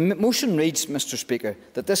 the motion reads, Mr. Speaker,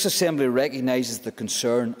 that this Assembly recognises the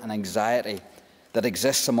concern and anxiety that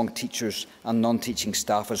exists among teachers and non-teaching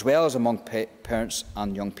staff, as well as among parents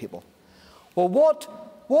and young people. Well, what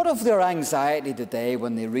of their anxiety today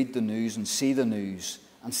when they read the news and see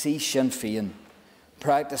Sinn Féin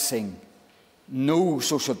practising no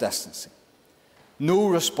social distancing, no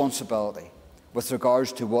responsibility with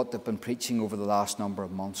regards to what they've been preaching over the last number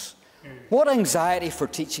of months? What anxiety for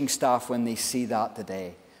teaching staff when they see that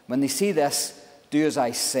today, when they see this do as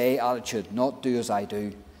I say attitude, not do as I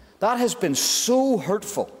do? That has been so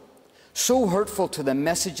hurtful to the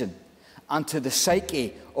messaging and to the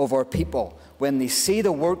psyche of our people when they see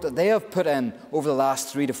the work that they have put in over the last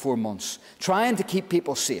 3 to 4 months, trying to keep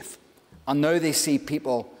people safe, and now they see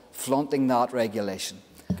people flaunting that regulation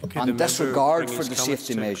and disregard for the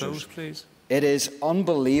safety measures. It is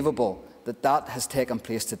unbelievable that has taken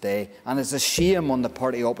place today, and it's a shame on the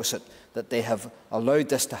party opposite that they have allowed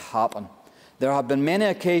this to happen. There have been many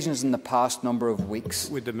occasions in the past number of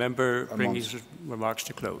weeks. Would the member bring his remarks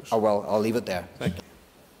to close? Oh, well, I'll leave it there. Thank you.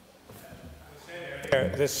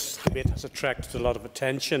 This debate has attracted a lot of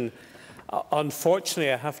attention.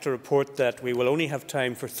 Unfortunately, I have to report that we will only have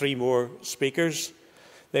time for 3 more speakers.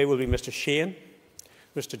 They will be Mr Sheehan,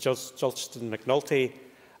 Mr Justin McNulty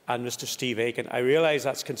and Mr Steve Aiken. I realise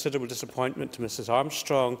that's considerable disappointment to Mrs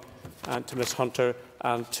Armstrong and to Ms Hunter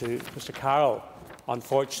and to Mr Carroll.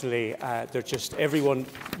 Unfortunately, everyone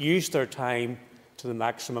used their time to the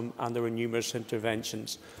maximum, and there were numerous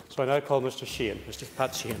interventions. So I now call Mr Sheehan, Mr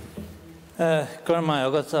Pat Sheehan. Gurmai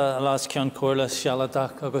agus las cean cóirla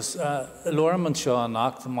sealadach agus Lorman seo an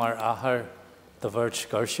acht mar ahar the Virch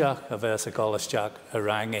Gershach a bheits a Golisteach a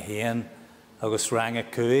rang a héan agus rang a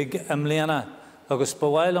cuig mléana agus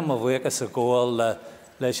bhailam a bhuichas a ggóil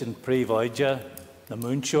leis an príomhóide na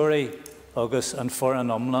múnsúirí agus an for an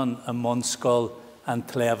umlan a Munskull and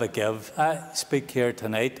Cleva Give. I speak here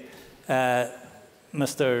tonight,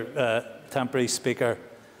 Mr. Temporary Speaker,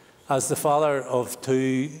 As the father of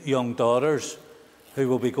 2 young daughters who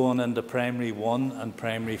will be going into Primary 1 and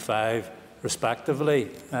Primary 5 respectively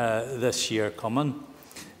this year coming.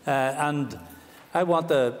 And I want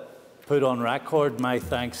to put on record my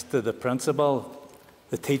thanks to the principal,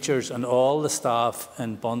 the teachers and all the staff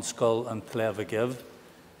in Bunskull and Clevagive,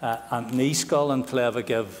 and Neeskull and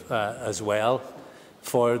Clevagive as well,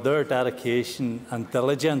 for their dedication and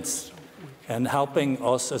diligence in helping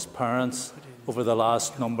us as parents over the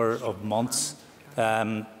last number of months.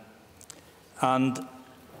 And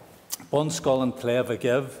Bunskull and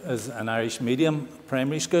Clevagive is an Irish medium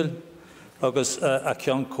primary school. Agus a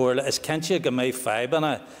ceann comhairle is cinse go méid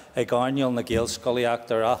feibanna ag garnial na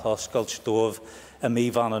Gaelscoileachtar a hoscail stómh a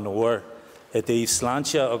mí van an óir I dtíobh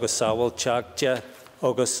sláinte agus sábhailteachta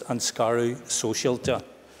agus an scarú sóisialta.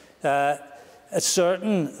 It's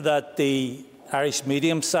certain that the Irish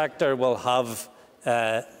medium sector will have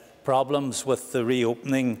problems with the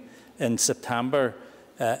reopening in September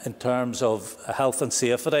in terms of health and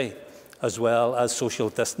safety as well as social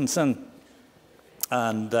distancing.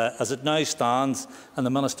 And as it now stands, and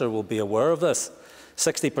the Minister will be aware of this,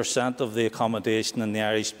 60% of the accommodation in the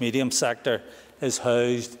Irish medium sector is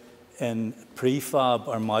housed in prefab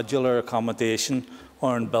or modular accommodation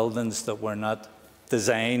or in buildings that were not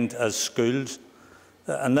designed as schools.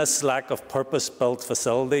 And this lack of purpose-built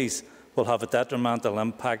facilities will have a detrimental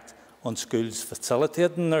impact on schools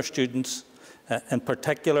facilitating their students, in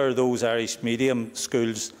particular those Irish medium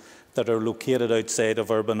schools that are located outside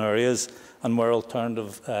of urban areas and where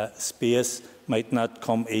alternative space might not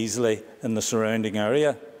come easily in the surrounding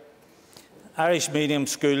area. Irish medium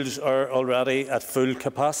schools are already at full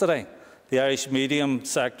capacity. The Irish medium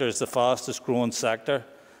sector is the fastest growing sector,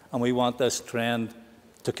 and we want this trend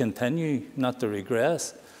to continue, not to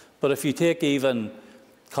regress. But if you take even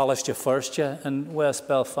College to First in West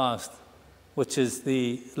Belfast, which is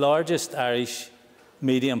the largest Irish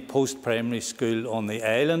medium post-primary school on the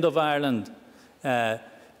island of Ireland,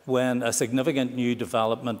 when a significant new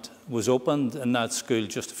development was opened in that school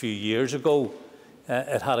just a few years ago,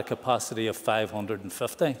 it had a capacity of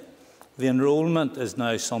 550. The enrolment is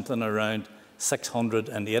now something around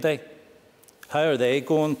 680. How are they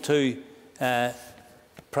going to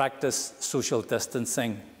practice social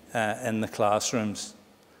distancing in the classrooms?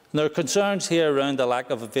 And there are concerns here around the lack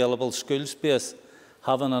of available school space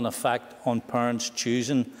having an effect on parents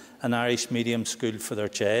choosing an Irish medium school for their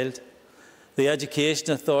child. The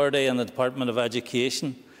Education Authority and the Department of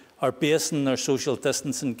Education are basing their social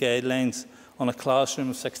distancing guidelines on a classroom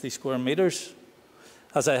of 60 square metres.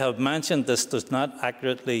 As I have mentioned, this does not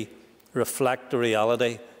accurately reflect the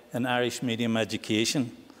reality in Irish medium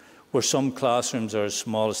education, where some classrooms are as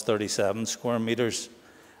small as 37 square metres.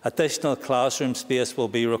 Additional classroom space will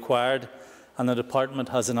be required, and the Department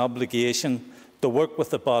has an obligation to work with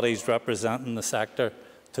the bodies representing the sector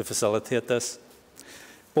to facilitate this.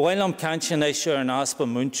 Bhailam Kanchan Isha and Aspa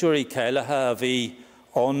Munchuri Kailaha Avi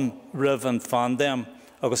on Riv and Fandem,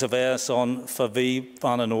 agus Avas on Favi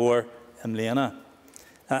Vananor Imlena.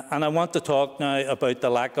 And I want to talk now about the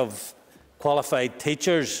lack of qualified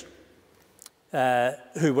teachers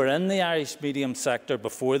who were in the Irish medium sector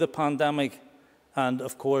before the pandemic. And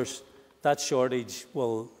of course, that shortage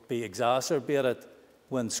will be exacerbated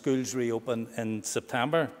when schools reopen in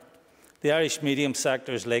September. The Irish medium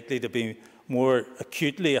sector is likely to be more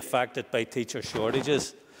acutely affected by teacher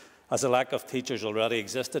shortages, as a lack of teachers already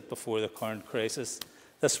existed before the current crisis.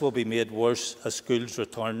 This will be made worse as schools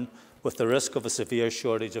return, with the risk of a severe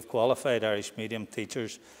shortage of qualified Irish medium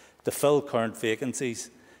teachers to fill current vacancies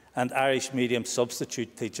and Irish medium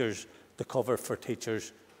substitute teachers to cover for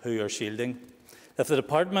teachers who are shielding. If the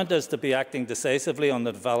Department is to be acting decisively on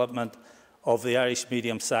the development of the Irish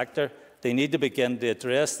medium sector, they need to begin to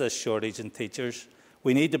address this shortage in teachers.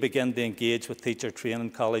 We need to begin to engage with teacher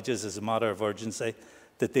training colleges as a matter of urgency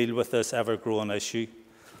to deal with this ever-growing issue.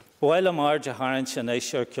 While a marge haranch and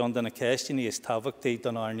Isher Kyundan a Kestini is Tavakti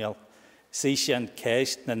Donarnial, Sishan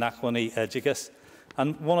Kest Nanachwani Educus.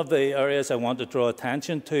 And one of the areas I want to draw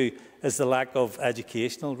attention to is the lack of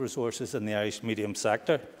educational resources in the Irish medium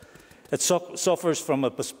sector. It suffers from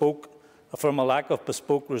a lack of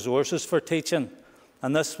bespoke resources for teaching,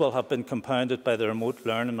 and this will have been compounded by the remote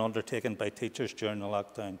learning undertaken by teachers during the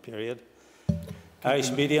lockdown period.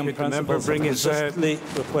 Irish medium principals have consistently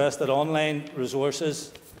requested online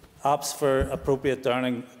resources, apps for appropriate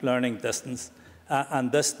learning distance,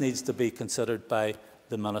 and this needs to be considered by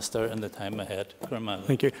the Minister in the time ahead.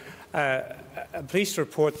 Thank you. I'm pleased to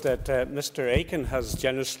report that Mr Aiken has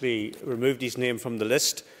generously removed his name from the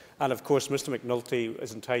list, And of course, Mr McNulty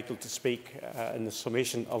is entitled to speak in the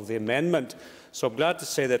summation of the amendment. So I'm glad to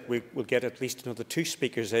say that we will get at least another 2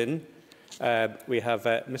 speakers in. We have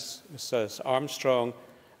Mrs Armstrong,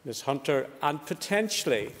 Ms Hunter, and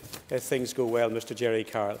potentially, if things go well, Mr Jerry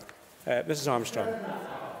Carroll. Mrs Armstrong.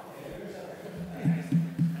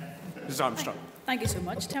 Mrs Armstrong. Thank you so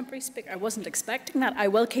much, Temporary Speaker. I wasn't expecting that. I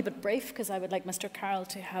will keep it brief because I would like Mr Carroll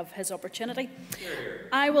to have his opportunity.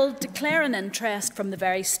 I will declare an interest from the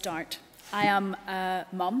very start. I am a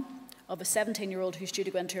mum of a 17-year-old who's due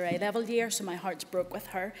to go into her A-level year, so my heart's broke with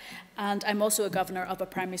her. And I'm also a governor of a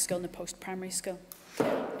primary school and a post-primary school.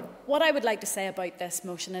 What I would like to say about this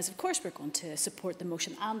motion is, of course, we're going to support the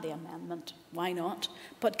motion and the amendment. Why not?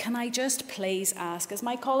 But can I just please ask, as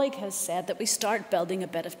my colleague has said, that we start building a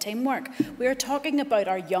bit of teamwork. We are talking about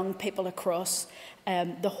our young people across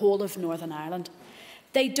the whole of Northern Ireland.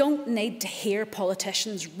 They don't need to hear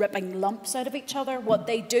politicians ripping lumps out of each other. What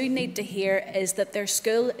they do need to hear is that their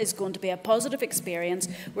school is going to be a positive experience.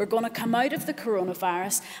 We're going to come out of the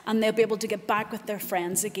coronavirus and they'll be able to get back with their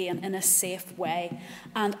friends again in a safe way.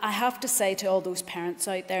 And I have to say to all those parents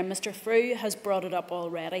out there, Mr Frew has brought it up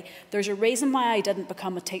already, there's a reason why I didn't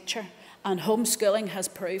become a teacher. And homeschooling has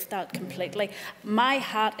proved that completely. My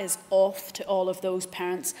hat is off to all of those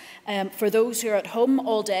parents. For those who are at home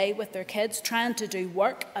all day with their kids, trying to do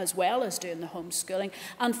work as well as doing the homeschooling.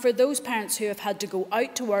 And for those parents who have had to go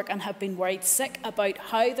out to work and have been worried sick about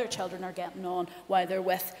how their children are getting on while they're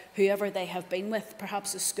with whoever they have been with,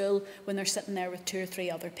 perhaps at school, when they're sitting there with 2 or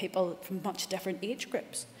 3 other people from much different age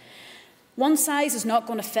groups. One size is not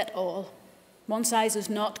going to fit all. One size is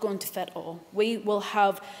not going to fit all. We will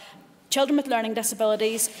have children with learning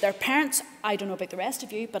disabilities, their parents, I don't know about the rest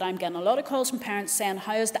of you, but I'm getting a lot of calls from parents saying,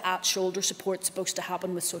 how is the at-shoulder support supposed to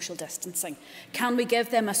happen with social distancing? Can we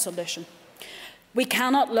give them a solution? We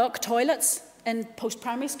cannot lock toilets in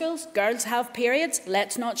post-primary schools. Girls have periods.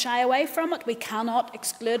 Let's not shy away from it. We cannot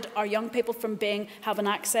exclude our young people from having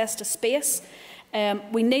access to space.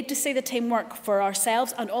 We need to see the teamwork for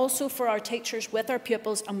ourselves and also for our teachers with our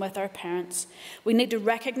pupils and with our parents. We need to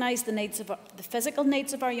recognise the needs of the physical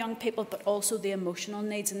needs of our young people, but also the emotional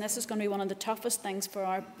needs. And this is going to be one of the toughest things for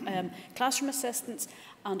our classroom assistants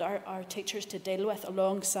and our teachers to deal with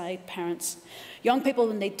alongside parents. Young people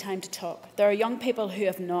will need time to talk. There are young people who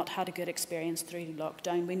have not had a good experience through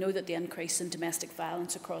lockdown. We know that the increase in domestic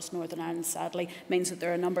violence across Northern Ireland, sadly, means that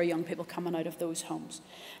there are a number of young people coming out of those homes.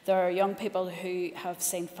 There are young people who have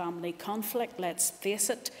seen family conflict. Let's face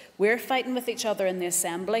it, we're fighting with each other in the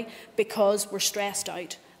Assembly because we're stressed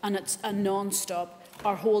out and it's a non-stop.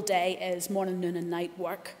 Our whole day is morning, noon and night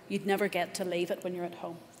work. You'd never get to leave it when you're at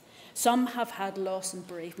home. Some have had loss and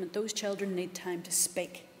bereavement. Those children need time to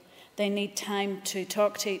speak. They need time to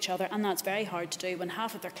talk to each other, and that's very hard to do when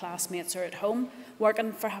half of their classmates are at home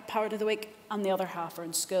working for part of the week and the other half are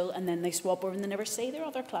in school, and then they swap over and they never see their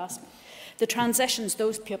other classmates. The transitions,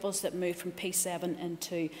 those pupils that move from P7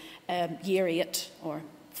 into Year 8 or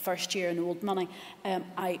first year in old money,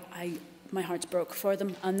 my heart's broke for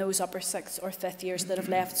them, and those upper 6th or 5th years that have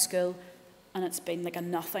left school and it's been like a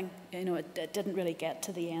nothing, you know, it didn't really get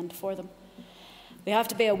to the end for them. We have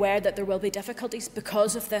to be aware that there will be difficulties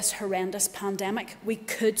because of this horrendous pandemic. We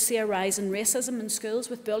could see a rise in racism in schools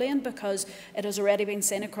with bullying because it has already been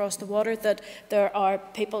seen across the water that there are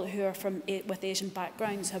people who are with Asian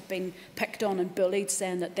backgrounds have been picked on and bullied,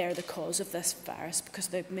 saying that they're the cause of this virus because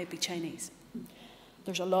they may be Chinese.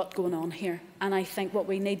 There's a lot going on here, and I think what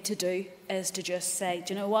we need to do is to just say,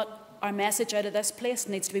 do you know what? Our message out of this place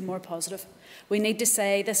needs to be more positive. We need to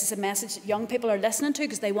say this is a message that young people are listening to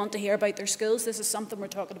because they want to hear about their schools. This is something we're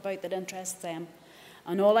talking about that interests them.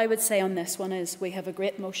 And all I would say on this one is we have a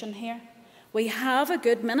great motion here. We have a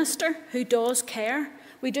good minister who does care.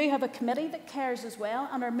 We do have a committee that cares as well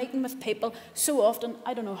and are meeting with people so often.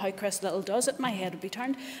 I don't know how Chris Little does it. My head would be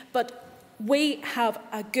turned. But we have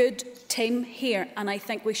a good team here, and I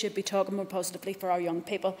think we should be talking more positively for our young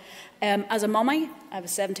people. As a mummy, I have a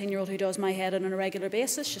 17-year-old who does my head on a regular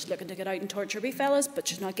basis. She's looking to get out and torture wee fellas, but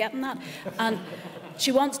she's not getting that. And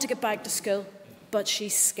she wants to get back to school, but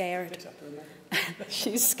she's scared.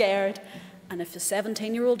 She's scared. And if the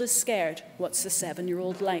 17-year-old is scared, what's the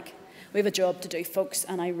 7-year-old like? We have a job to do, folks,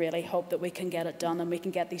 and I really hope that we can get it done and we can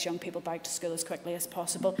get these young people back to school as quickly as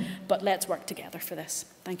possible. But let's work together for this.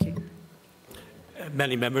 Thank you.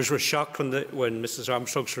 Many members were shocked when Mrs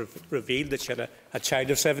Armstrong revealed that she had a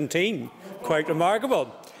child of 17. Quite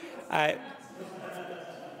remarkable. Well,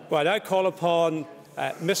 I call upon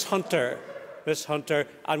Ms Hunter,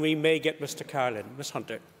 and we may get Mr Carlin. Ms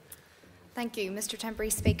Hunter. Thank you, Mr Temporary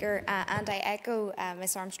Speaker, and I echo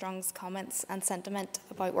Ms Armstrong's comments and sentiment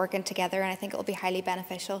about working together, and I think it will be highly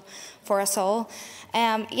beneficial for us all.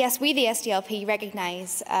 Yes, we the SDLP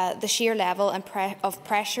recognise the sheer level of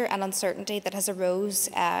pressure and uncertainty that has arose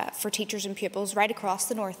for teachers and pupils right across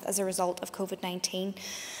the North as a result of COVID-19.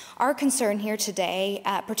 Our concern here today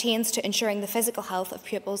pertains to ensuring the physical health of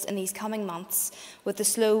pupils in these coming months with the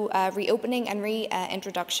slow reopening and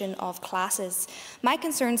reintroduction of classes. My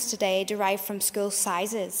concerns today derive from school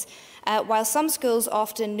sizes. While some schools,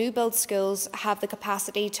 often new build schools, have the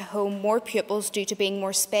capacity to home more pupils due to being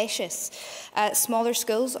more spacious, smaller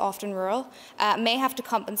schools, often rural, may have to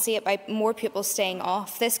compensate by more pupils staying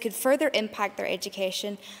off. This could further impact their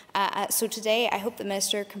education. So today I hope the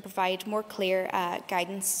Minister can provide more clear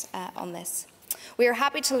guidance on this. We are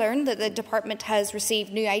happy to learn that the Department has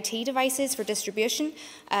received new IT devices for distribution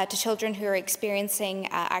to children who are experiencing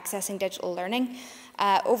accessing digital learning.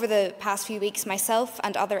 Over the past few weeks, myself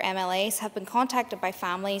and other MLAs have been contacted by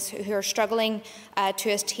families who are struggling to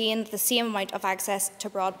attain the same amount of access to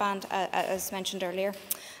broadband, as mentioned earlier,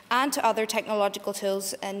 and to other technological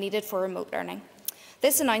tools needed for remote learning.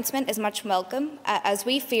 This announcement is much welcome, as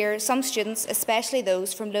we fear some students, especially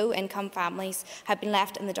those from low-income families, have been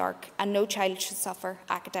left in the dark, and no child should suffer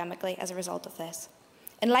academically as a result of this.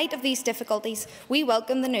 In light of these difficulties, we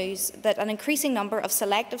welcome the news that an increasing number of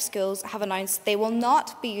selective schools have announced they will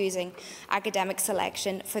not be using academic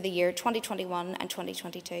selection for the year 2021 and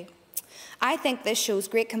 2022. I think this shows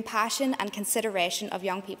great compassion and consideration of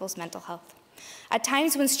young people's mental health. At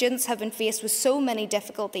times when students have been faced with so many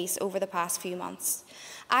difficulties over the past few months,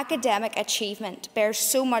 academic achievement bears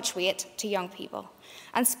so much weight to young people.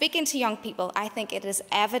 And speaking to young people, I think it is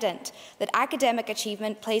evident that academic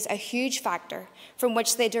achievement plays a huge factor from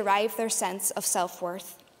which they derive their sense of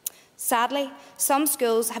self-worth. Sadly, some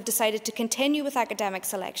schools have decided to continue with academic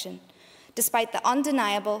selection, despite the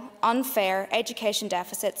undeniable, unfair education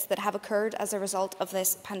deficits that have occurred as a result of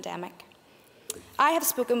this pandemic. I have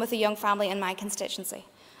spoken with a young family in my constituency,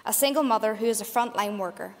 a single mother who is a frontline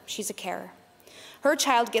worker. She's a carer. Her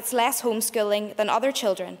child gets less homeschooling than other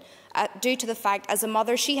children due to the fact, as a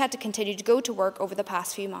mother, she had to continue to go to work over the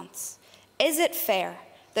past few months. Is it fair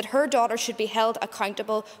that her daughter should be held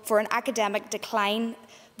accountable for an academic decline,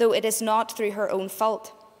 though it is not through her own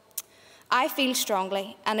fault? I feel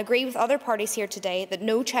strongly and agree with other parties here today that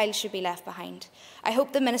no child should be left behind. I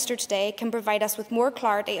hope the Minister today can provide us with more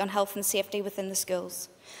clarity on health and safety within the schools.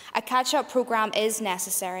 A catch-up programme is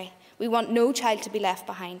necessary. We want no child to be left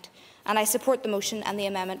behind, and I support the motion and the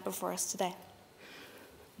amendment before us today.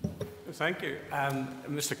 Thank you.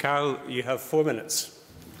 Mr Carroll, you have 4 minutes.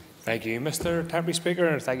 Thank you, Mr Temporary Speaker,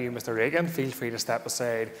 and thank you, Mr Reagan. Feel free to step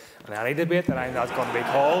aside on any debate that I'm not going to be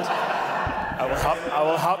called.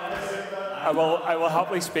 I will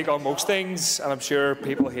happily speak on most things, and I'm sure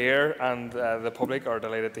people here and the public are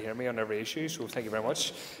delighted to hear me on every issue, so thank you very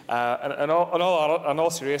much. In all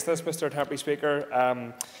seriousness, Mr Temporary Speaker,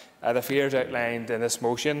 the fears outlined in this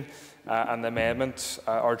motion and the amendment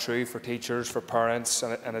are true for teachers, for parents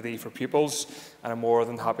and indeed for pupils, and I'm more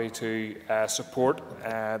than happy to support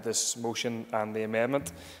this motion and the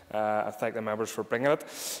amendment. I thank the members for bringing it.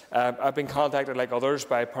 I've been contacted, like others,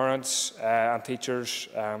 by parents and teachers,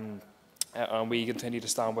 and we continue to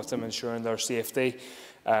stand with them, ensuring their safety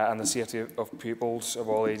and the safety of pupils of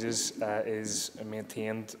all ages is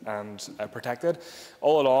maintained and protected.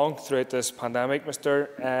 All along throughout this pandemic,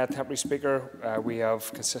 Mr Temporary Speaker, we have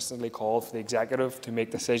consistently called for the Executive to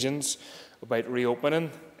make decisions about reopening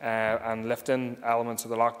and lifting elements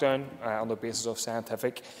of the lockdown on the basis of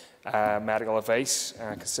scientific medical advice,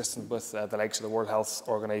 consistent with the likes of the World Health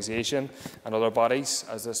Organization and other bodies,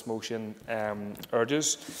 as this motion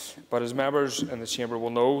urges. But as members in the Chamber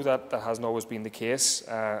will know, that hasn't always been the case,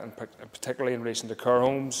 and particularly in relation to care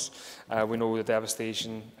homes. We know the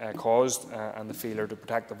devastation caused and the failure to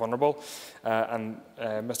protect the vulnerable.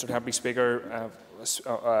 Mr Temporary Speaker,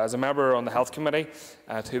 as a member on the Health Committee,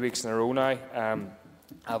 2 weeks in a row now,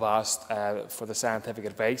 I've asked for the scientific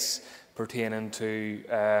advice pertaining to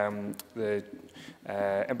the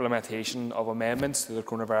implementation of amendments to the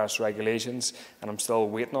coronavirus regulations, and I'm still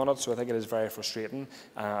waiting on it, so I think it is very frustrating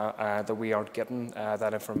that we aren't getting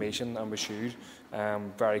that information, and we should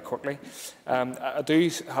very quickly. I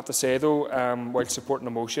do have to say, though, while supporting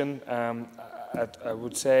the motion, I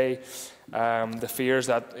would say The fears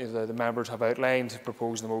that the members have outlined to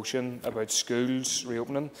propose the motion about schools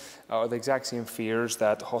reopening are the exact same fears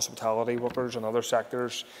that hospitality workers and other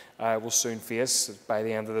sectors will soon face by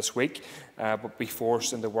the end of this week, but be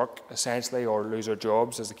forced into work essentially or lose their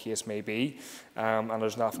jobs, as the case may be. And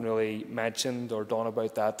there's nothing really mentioned or done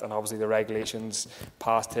about that, and obviously the regulations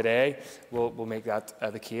passed today will make that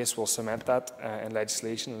the case, will cement that in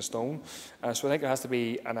legislation in stone. So I think there has to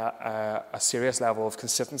be a serious level of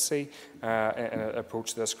consistency in an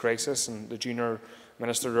approach to this crisis, and the Junior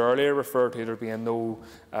Minister earlier referred to there being no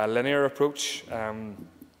linear approach.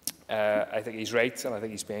 I think he's right, and I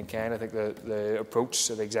think he's being kind. I think the approach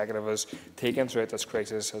that the Executive has taken throughout this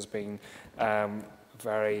crisis has been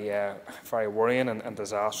very worrying and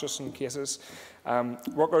disastrous in cases.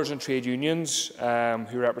 Workers and trade unions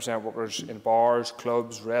who represent workers in bars,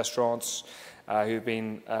 clubs, restaurants, who have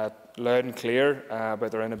been loud and clear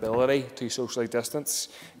about their inability to socially distance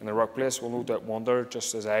in the workplace will no doubt wonder,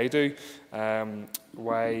 just as I do,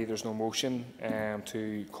 why there's no motion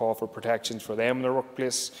to call for protections for them in their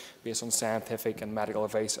workplace based on scientific and medical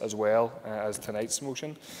advice as well as tonight's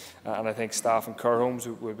motion. And I think staff in care homes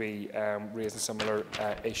would be raising similar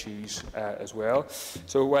issues as well.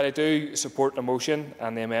 So while I do support the motion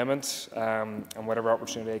and the amendment and whatever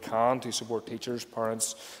opportunity I can to support teachers,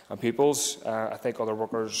 parents and pupils, I think other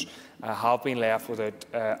workers have been left without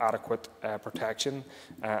adequate protection,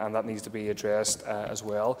 and that needs to be addressed as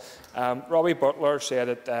well. Robbie Butler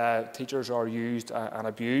said that teachers are used and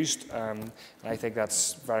abused, and I think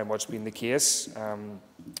that's very much been the case.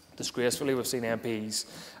 Disgracefully, we've seen MPs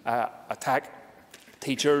attack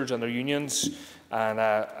teachers and their unions, and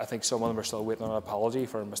I think some of them are still waiting on an apology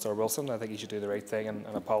for Mr Wilson. I think he should do the right thing and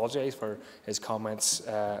apologise for his comments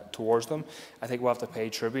towards them. I think we'll have to pay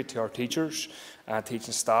tribute to our teachers and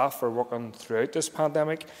teaching staff for working throughout this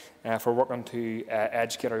pandemic, for working to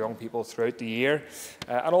educate our young people throughout the year,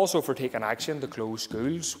 and also for taking action to close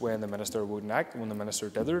schools when the Minister wouldn't act, when the Minister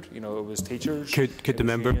dithered. You know, it was teachers. Could the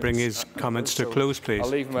member bring his comments to a close, please? I'll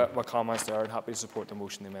leave my comments there and happy to support the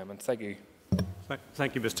motion and the amendment. Thank you.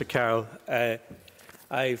 Thank you, Mr Carroll.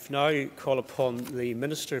 I've now called upon the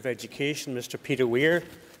Minister of Education, Mr Peter Weir,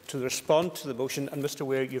 to respond to the motion. And Mr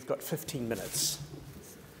Weir, you've got 15 minutes.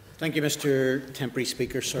 Thank you, Mr Temporary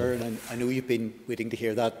Speaker, sir. And I know you've been waiting to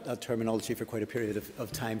hear that terminology for quite a period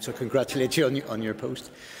of time, so congratulate you on your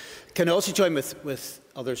post. Can I also join with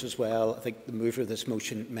others as well? I think the mover of this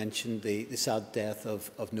motion mentioned the sad death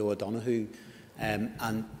of Noah Donoghue. And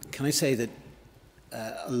can I say that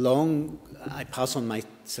I pass on my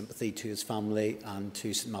sympathy to his family and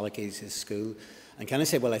to St Malachy's, his school. And can I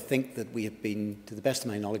say, well, I think that we have been, to the best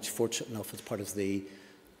of my knowledge, fortunate enough as part of the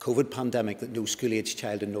COVID pandemic that no school-aged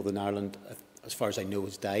child in Northern Ireland, as far as I know,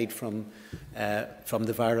 has died from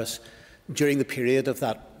the virus. During the period of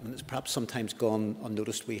that, when it's perhaps sometimes gone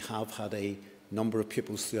unnoticed, we have had a number of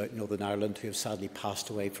pupils throughout Northern Ireland who have sadly passed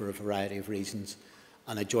away for a variety of reasons.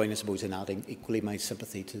 And I join, I suppose, in adding equally my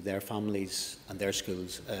sympathy to their families and their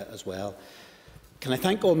schools as well. Can I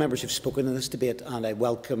thank all members who have spoken in this debate, and I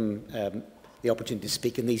welcome the opportunity to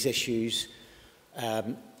speak on these issues.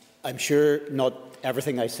 I'm sure not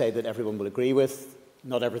everything I say that everyone will agree with,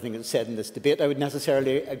 not everything that's said in this debate I would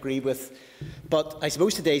necessarily agree with, but I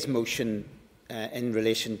suppose today's motion in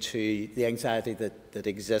relation to the anxiety that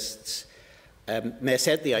exists, may I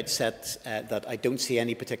say at the outset that I don't see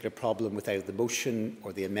any particular problem with either the motion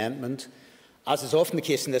or the amendment. As is often the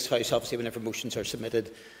case in this House, obviously, whenever motions are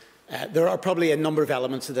submitted, there are probably a number of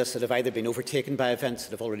elements of this that have either been overtaken by events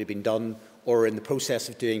that have already been done or are in the process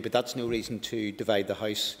of doing, but that's no reason to divide the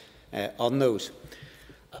House on those.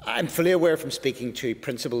 I'm fully aware from speaking to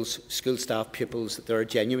principals, school staff, pupils, that there are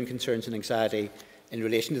genuine concerns and anxiety in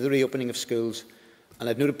relation to the reopening of schools, and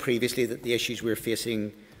I've noted previously that the issues we're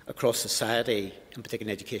facing across society, in particular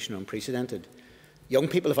in education, are unprecedented. Young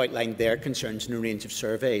people have outlined their concerns in a range of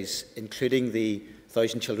surveys, including the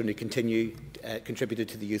 1,000 children who contributed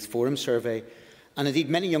to the Youth Forum survey, and indeed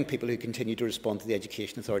many young people who continue to respond to the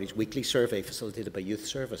Education Authority's weekly survey facilitated by Youth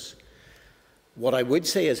Service. What I would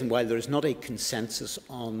say is, and while there is not a consensus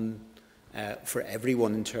on for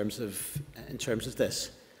everyone in terms of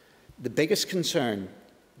this, the biggest concern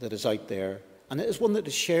that is out there, and it is one that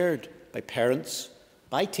is shared by parents,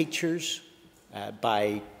 by teachers,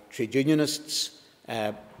 by trade unionists,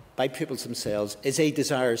 by pupils themselves, is a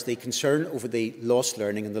desire, is the concern over the lost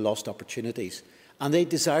learning and the lost opportunities, and they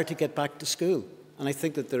desire to get back to school. And I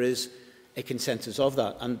think that there is a consensus of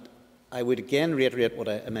that. And I would again reiterate what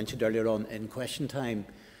I mentioned earlier on in question time,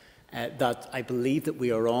 that I believe that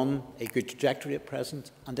we are on a good trajectory at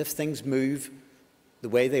present, and if things move the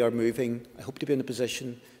way they are moving, I hope to be in a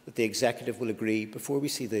position that the Executive will agree before we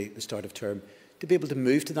see the start of term to be able to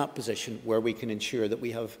move to that position where we can ensure that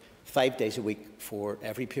we have 5 days a week for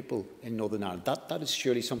every pupil in Northern Ireland. That is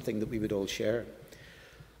surely something that we would all share.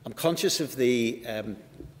 I'm conscious of the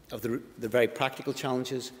very practical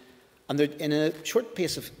challenges, and in a short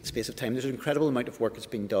space of time, there's an incredible amount of work that's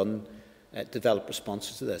been done to develop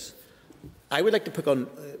responses to this. I would like to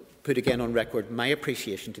put again on record my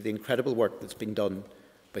appreciation to the incredible work that's been done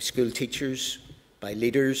by school teachers, by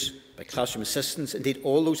leaders, by classroom assistants, indeed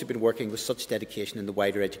all those who have been working with such dedication in the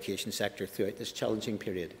wider education sector throughout this challenging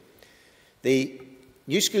period. The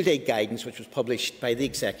New School Day guidance, which was published by the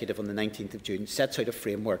Executive on the 19th of June, sets out a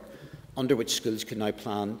framework under which schools can now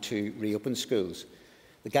plan to reopen schools.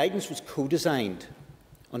 The guidance was co-designed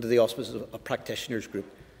under the auspices of a practitioners group,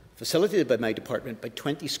 facilitated by my department by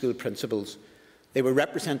 20 school principals. They were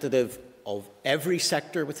representative of every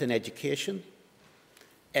sector within education,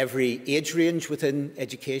 every age range within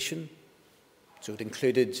education. So it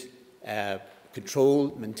included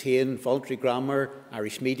control, maintain, voluntary grammar,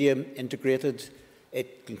 Irish medium, integrated.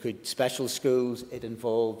 It included special schools. It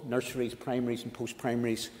involved nurseries, primaries and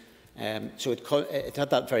post-primaries. So it had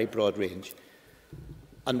that very broad range.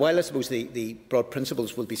 And while I suppose the broad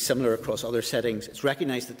principles will be similar across other settings, it's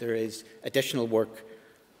recognised that there is additional work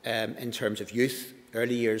in terms of youth,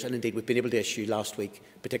 early years, and indeed we've been able to issue last week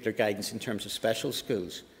particular guidance in terms of special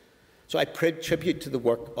schools. So I pay tribute to the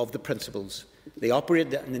work of the principals. They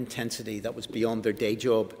operated at an intensity that was beyond their day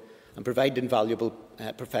job and provided invaluable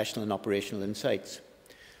professional and operational insights.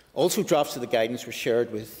 Also, drafts of the guidance were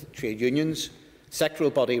shared with trade unions,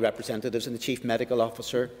 sectoral body representatives and the Chief Medical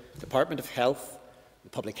Officer, Department of Health, the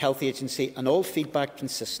Public Health Agency, and all feedback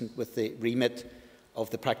consistent with the remit of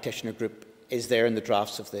the practitioner group is there in the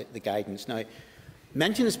drafts of the guidance. Now,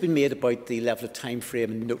 mention has been made about the level of time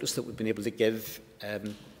frame and notice that we've been able to give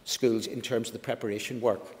schools in terms of the preparation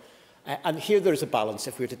work. And here there's a balance.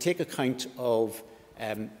 If we were to take account of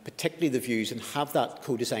particularly the views and have that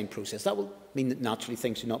co-design process, that will mean that naturally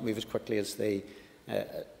things do not move as quickly as they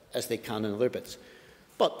can in other bits.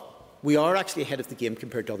 But we are actually ahead of the game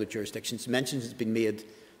compared to other jurisdictions. Mention has been made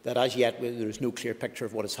that as yet there is no clear picture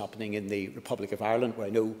of what is happening in the Republic of Ireland, where I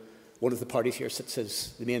know one of the parties here sits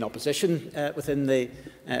as the main opposition within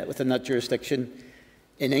that jurisdiction.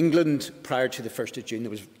 In England, prior to the 1st of June, there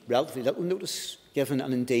was relatively little notice given,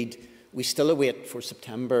 and indeed we still await for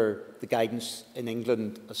September the guidance in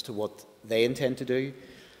England as to what they intend to do.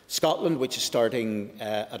 Scotland, which is starting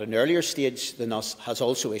at an earlier stage than us, has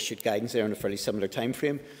also issued guidance there in a fairly similar time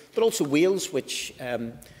frame. But also Wales, which,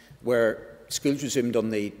 where schools resumed on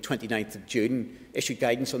the 29th of June, issued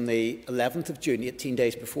guidance on the 11th of June, 18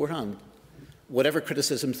 days beforehand. Whatever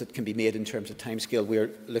criticisms that can be made in terms of timescale, we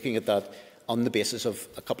are looking at that on the basis of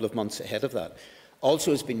a couple of months ahead of that.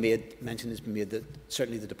 Also mention has been made that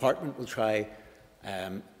certainly the department will try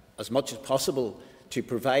as much as possible to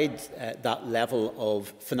provide that level of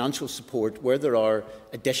financial support where there are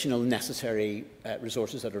additional necessary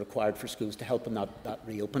resources that are required for schools to help in that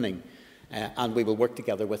reopening. And we will work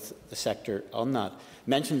together with the sector on that.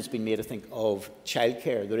 Mention has been made, I think, of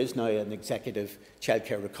childcare. There is now an executive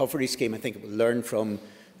childcare recovery scheme. I think it will learn from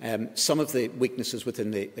some of the weaknesses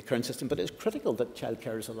within the current system, but it's critical that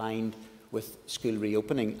childcare is aligned with school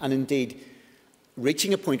reopening. And indeed,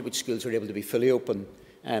 reaching a point at which schools are able to be fully open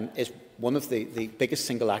is one of the biggest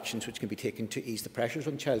single actions which can be taken to ease the pressures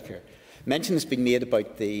on childcare. Mention has been made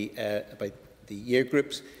about the year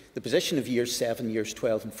groups. The position of Years 7, Years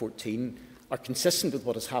 12 and 14 are consistent with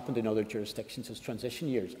what has happened in other jurisdictions as transition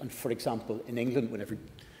years. And for example, in England, whenever,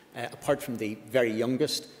 apart from the very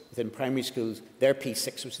youngest within primary schools, their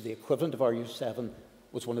P6, which is the equivalent of our Year 7,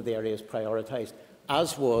 was one of the areas prioritised,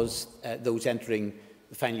 as was those entering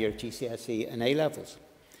the final year of GCSE and A-levels.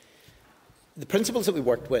 The principles that we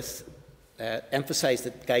worked with emphasised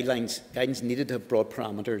that guidance needed to have broad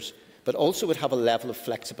parameters, but also would have a level of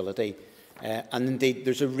flexibility. And indeed,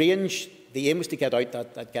 there's a range. The aim was to get out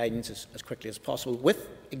that guidance as quickly as possible. With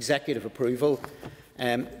executive approval,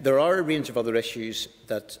 there are a range of other issues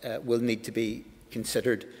that will need to be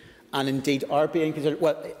considered, and indeed are being considered.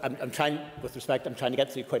 Well, I'm trying to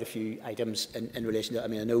get through quite a few items in relation to that. I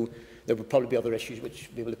mean, I know there will probably be other issues which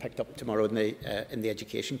we will have picked up tomorrow in the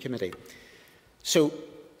Education Committee. So,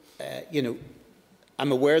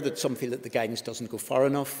 I'm aware that some feel that the guidance doesn't go far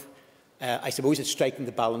enough. I suppose it's striking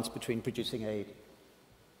the balance between producing I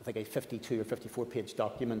think a 52 or 54-page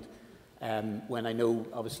document, when I know,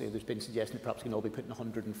 obviously, there's been suggestion that perhaps we can all be put in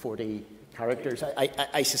 140 characters.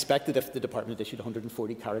 I suspect that if the department had issued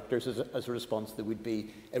 140 characters as a response, there would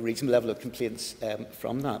be a reasonable level of complaints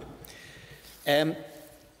from that.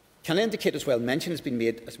 Can I indicate as well, mention has been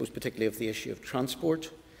made, I suppose, particularly of the issue of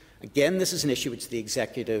transport. Again, this is an issue which the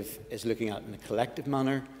Executive is looking at in a collective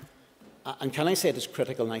manner. And can I say it is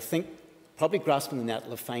critical, and I think probably grasping the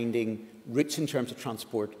nettle of finding routes in terms of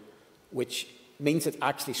transport which means that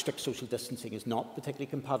actually strict social distancing is not particularly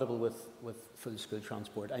compatible with full school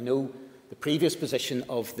transport. I know the previous position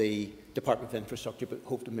of the Department of Infrastructure, but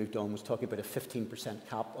hoped to move on, was talking about a 15%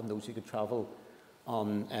 cap on those who could travel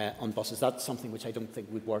on buses. That's something which I don't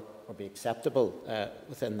think would work or be acceptable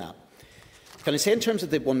within that. Can I say in terms of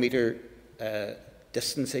the 1 metre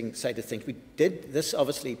distancing side of things, this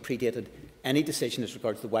obviously predated any decision as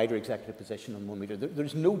regards the wider executive position on 1 metre.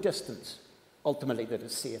 There's no distance ultimately that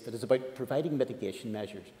is safe. It is about providing mitigation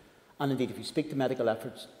measures. And indeed, if you speak to medical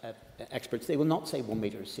experts, they will not say 1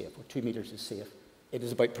 metre is safe or 2 metres is safe. It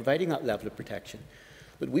is about providing that level of protection.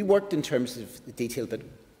 But we worked in terms of the detail that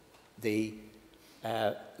the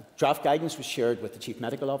draft guidance was shared with the Chief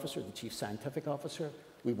Medical Officer, the Chief Scientific Officer.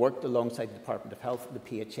 We worked alongside the Department of Health and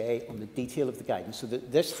the PHA on the detail of the guidance, so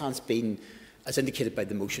that this has been, as indicated by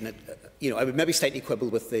the motion, I would maybe slightly quibble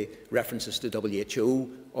with the references to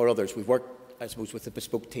WHO or others. We've worked, I suppose, with the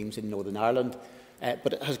bespoke teams in Northern Ireland,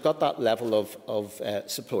 but it has got that level of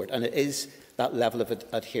support, and it is that level of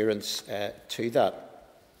adherence to that.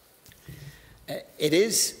 It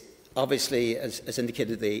is, obviously, as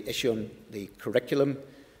indicated, the issue on the curriculum.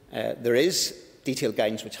 There is detailed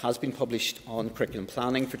guidance which has been published on curriculum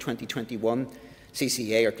planning for 2021.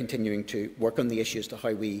 CCA are continuing to work on the issue as to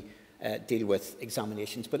how we deal with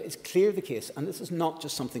examinations. But it's clear the case, and this is not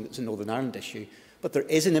just something that's a Northern Ireland issue, but there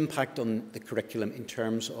is an impact on the curriculum in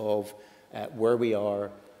terms of where we are,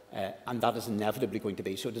 and that is inevitably going to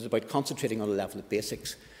be. So it is about concentrating on a level of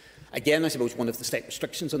basics. Again, I suppose one of the slight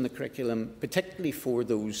restrictions on the curriculum, particularly for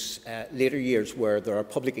those later years where there are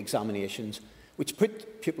public examinations, which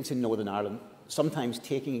put pupils in Northern Ireland sometimes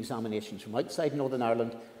taking examinations from outside Northern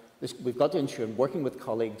Ireland. We've got to ensure, working with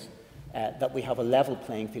colleagues, that we have a level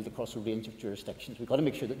playing field across a range of jurisdictions. We've got to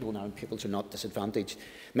make sure that Northern Ireland pupils are not disadvantaged.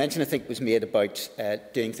 Mention, I think, was made about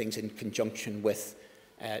doing things in conjunction with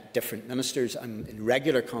different ministers. I'm in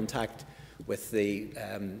regular contact with the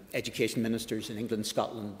education ministers in England,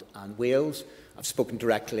 Scotland and Wales. I've spoken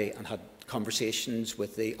directly and had conversations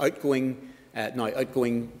with the outgoing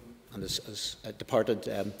and as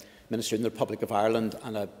departed Minister in the Republic of Ireland,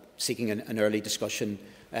 and seeking an early discussion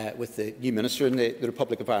with the new Minister in the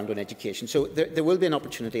Republic of Ireland on education. So there will be an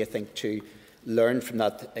opportunity, I think, to learn from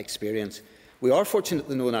that experience. We are fortunate that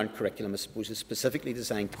the Northern Ireland curriculum, I suppose, is specifically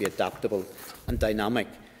designed to be adaptable and dynamic,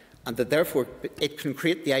 and that therefore it can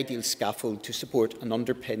create the ideal scaffold to support and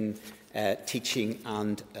underpin teaching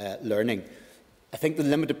and learning. I think the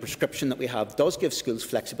limited prescription that we have does give schools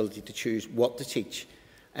flexibility to choose what to teach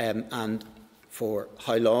and for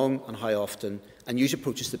how long and how often, and use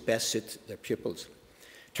approaches that best suit their pupils.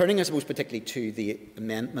 Turning, I suppose, particularly to the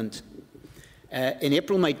amendment, in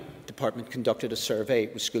April my department conducted a survey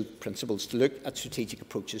with school principals to look at strategic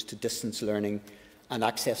approaches to distance learning and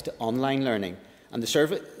access to online learning. And the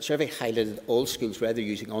survey highlighted all schools were either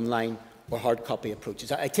using online or hard copy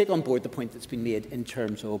approaches. I take on board the point that's been made in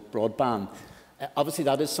terms of broadband. Obviously,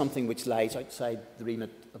 that is something which lies outside the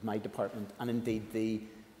remit of my department, and indeed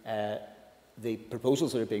the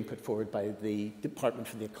proposals that are being put forward by the Department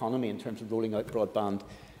for the Economy in terms of rolling out broadband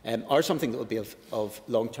are something that will be of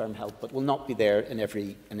long-term help, but will not be there in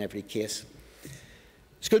every case.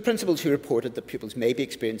 School principals who reported that pupils may be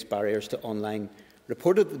experiencing barriers to online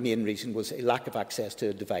reported that the main reason was a lack of access to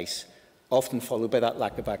a device, often followed by that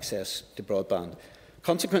lack of access to broadband.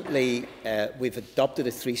 Consequently, we've adopted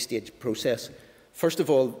a three-stage process. First of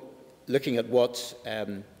all, looking at what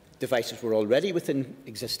devices were already within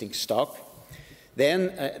existing stock.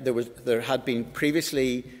 Then there had been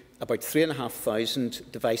previously about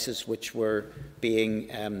 3,500 devices which were being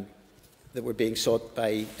sought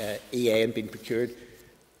by EA and being procured.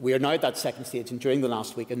 We are now at that second stage, and during the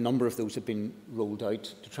last week, a number of those have been rolled out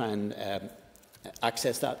to try and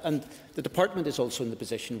access that. And the department is also in the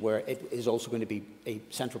position where it is also going to be a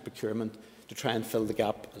central procurement to try and fill the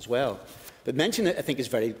gap as well. But mention, I think, has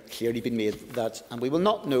very clearly been made that, and we will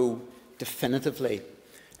not know definitively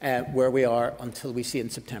where we are until we see in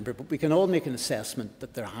September, but we can all make an assessment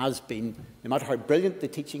that there has been, no matter how brilliant the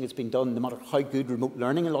teaching has been done, no matter how good remote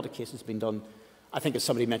learning in a lot of cases has been done, I think, as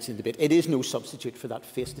somebody mentioned in the debate, it is no substitute for that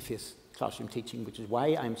face-to-face classroom teaching, which is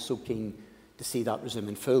why I'm so keen to see that resume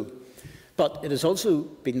in full. But it has also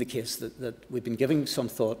been the case that we've been giving some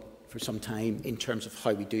thought for some time in terms of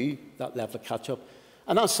how we do that level of catch-up.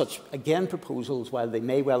 And as such, again, proposals, while they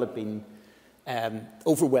may well have been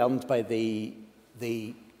overwhelmed by the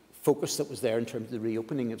focus that was there in terms of the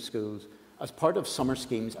reopening of schools, as part of summer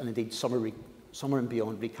schemes and indeed summer and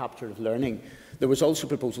beyond recapture of learning, there was also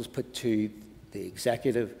proposals put to the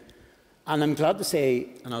executive. And I'm glad to say,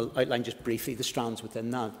 and I'll outline just briefly the strands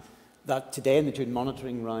within that, that today in the June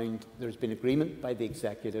monitoring round, there's been agreement by the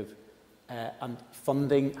executive and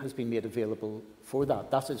funding has been made available for that.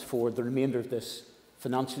 That is for the remainder of this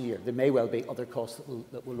financial year. There may well be other costs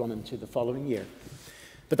that will run into the following year.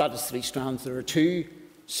 But that is 3 strands. There are 2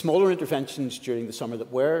 smaller interventions during the summer that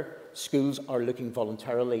where schools are looking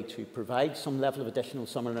voluntarily to provide some level of additional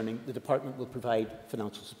summer learning, the department will provide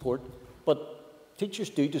financial support. But teachers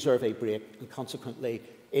do deserve a break, and consequently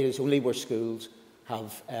it is only where schools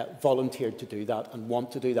have volunteered to do that and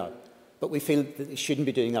want to do that. But we feel that they shouldn't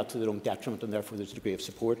be doing that to their own detriment, and therefore there's a degree of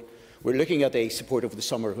support. We're looking at a support over the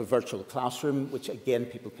summer of a virtual classroom, which again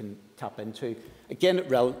people can tap into. Again,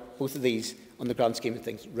 both of these, on the grand scheme of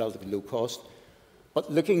things, relatively low cost.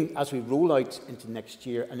 But looking, as we roll out into next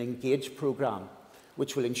year, an engaged programme,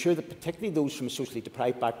 which will ensure that particularly those from a socially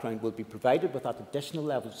deprived background will be provided with that additional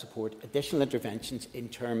level of support, additional interventions in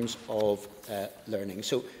terms of learning.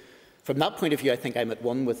 So, from that point of view, I think I'm at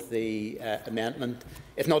one with the amendment,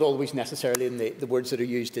 if not always necessarily in the words that are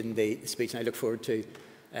used in the speech, and I look forward to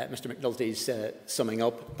Mr McNulty's summing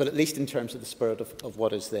up, but at least in terms of the spirit of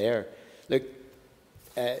what is there. Look,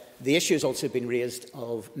 the issue has also been raised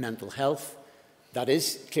of mental health. That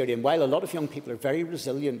is clearly, and while a lot of young people are very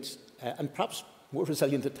resilient, and perhaps more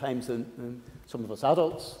resilient at times than some of us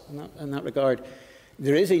adults in that regard,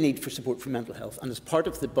 there is a need for support for mental health, and as part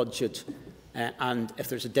of the budget, and if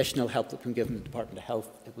there's additional help that can give from the Department of Health,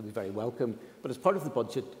 it will be very welcome. But as part of the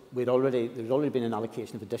budget, there's already been an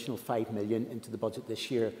allocation of additional $5 million into the budget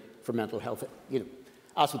this year for mental health. You know,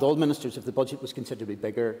 as with all ministers, if the budget was considerably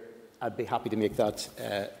bigger, I'd be happy to make that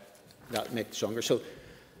make it stronger. So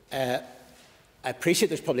I appreciate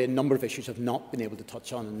there's probably a number of issues I've not been able to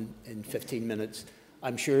touch on in 15 minutes.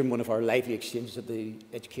 I'm sure in one of our lively exchanges at the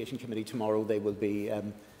Education Committee tomorrow they will be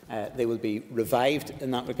revived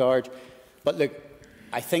in that regard. But look,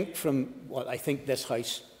 I think from what I think this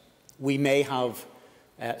House, we may have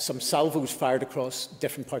some salvos fired across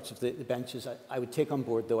different parts of the benches. I would take on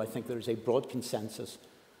board, though, I think there is a broad consensus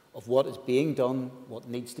of what is being done, what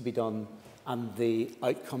needs to be done, and the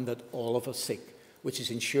outcome that all of us seek, which is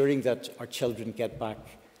ensuring that our children get back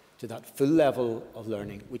to that full level of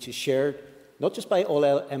learning, which is shared not just by all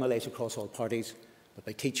MLAs across all parties, but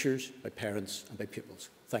by teachers, by parents and by pupils.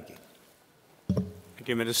 Thank you. Thank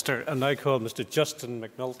you, Minister. I now call Mr Justin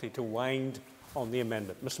McNulty to wind on the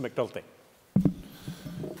amendment. Mr McNulty.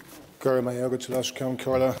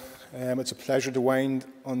 It's a pleasure to wind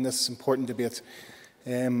on this important debate.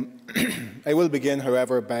 I will begin,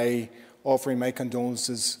 however, by offering my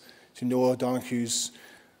condolences to Noah Donohue's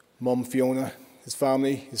mum, Fiona, his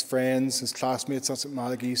family, his friends, his classmates at St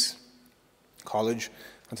Malachy's College,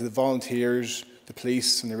 and to the volunteers, the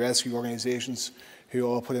police and the rescue organisations who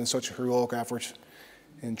all put in such a heroic effort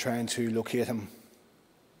in trying to locate him.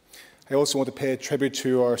 I also want to pay tribute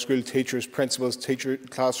to our school teachers, principals,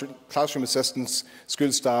 classroom assistants,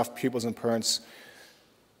 school staff, pupils and parents.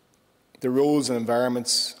 The roles and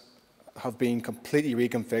environments have been completely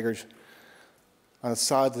reconfigured, and it's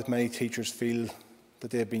sad that many teachers feel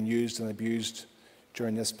that they have been used and abused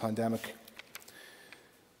during this pandemic.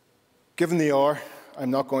 Given the hour,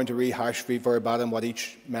 I'm not going to rehash verbatim what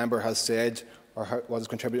each member has said or what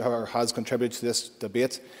has contributed to this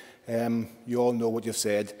debate. You all know what you've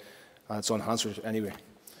said, and it's unanswered anyway.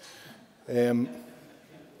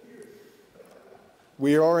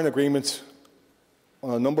 We are in agreement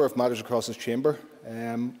on a number of matters across this chamber.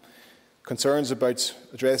 Concerns about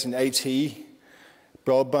addressing IT,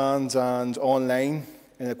 broadband and online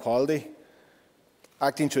inequality,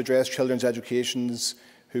 acting to address children's educations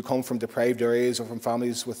who come from deprived areas or from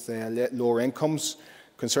families with lower incomes,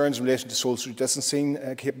 concerns in relation to social distancing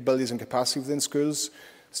capabilities and capacity within schools,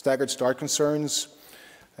 staggered start concerns,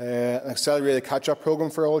 an accelerated catch-up programme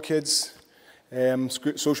for all kids,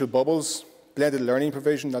 social bubbles, blended learning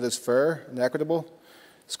provision that is fair and equitable,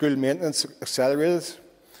 school maintenance accelerated,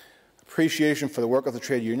 appreciation for the work of the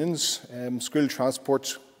trade unions, school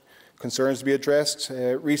transport concerns to be addressed,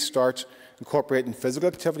 restart incorporating physical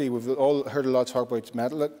activity. We've all heard a lot of talk about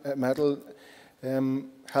mental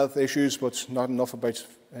health issues, but not enough about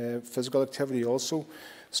physical activity also.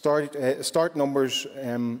 Start numbers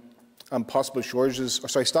and possible shortages,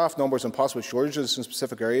 staff numbers and possible shortages in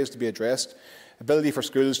specific areas to be addressed. Ability for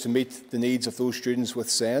schools to meet the needs of those students with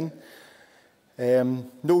SEN.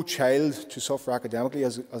 No child to suffer academically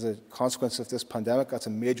as a consequence of this pandemic. That's a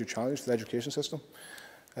major challenge for the education system.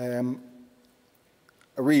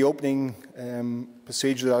 A reopening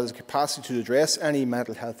procedure that has the capacity to address any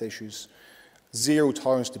mental health issues zero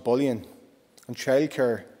tolerance to bullying, and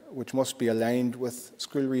childcare, which must be aligned with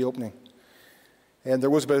school reopening. And there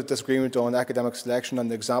was a bit of disagreement on academic selection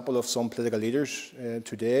and the example of some political leaders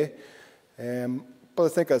today. But I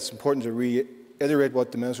think it's important to reiterate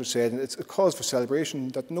what the Minister said. It's a cause for celebration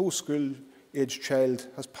that no school-aged child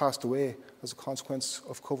has passed away as a consequence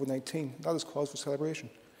of COVID-19. That is cause for celebration.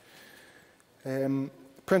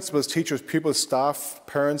 Principals, teachers, pupils, staff,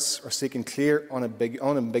 parents are seeking clear,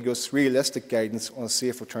 unambiguous, realistic guidance on a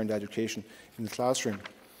safe return to education in the classroom.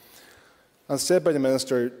 As said by the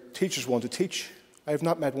Minister, teachers want to teach. I have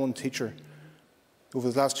not met one teacher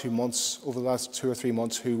over the last 2 months, over the last 2 or 3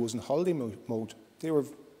 months, who was in holiday mode. They were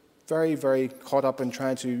very, very caught up in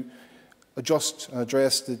trying to adjust and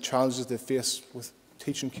address the challenges they face with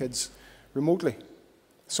teaching kids remotely.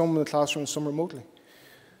 Some in the classroom, some remotely.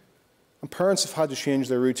 And parents have had to change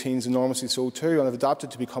their routines enormously so too, and have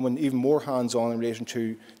adapted to becoming even more hands-on in relation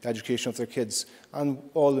to the education of their kids, and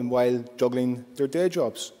all the while juggling their day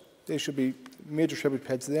jobs. They should be major tribute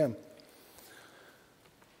paid to them.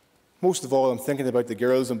 Most of all, I'm thinking about the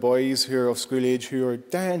girls and boys who are of school age who are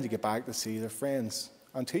dying to get back to see their friends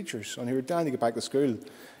and teachers, and who are dying to get back to school.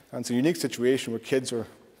 And it's a unique situation where kids are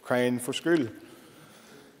crying for school.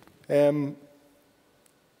 I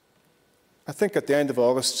think at the end of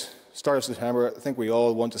August, start of September, I think we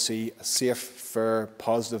all want to see a safe, fair,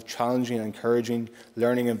 positive, challenging and encouraging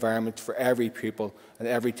learning environment for every pupil and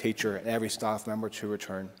every teacher and every staff member to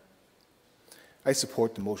return. I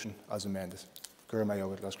support the motion as amended. Thank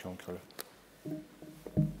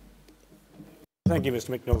you, Mr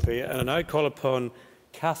McNulty. And I now call upon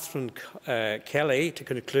Catherine Kelly to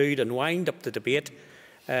conclude and wind up the debate.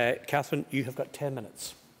 Catherine, you have got 10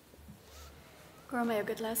 minutes.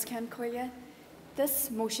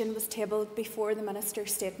 This motion was tabled before the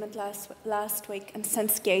Minister's statement last week and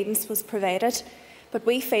since guidance was provided, but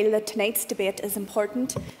we feel that tonight's debate is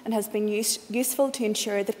important and has been useful to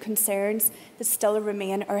ensure that concerns that still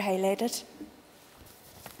remain are highlighted.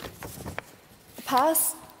 The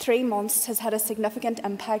past 3 months has had a significant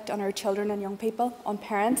impact on our children and young people, on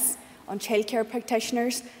parents, on childcare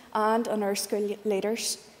practitioners and on our school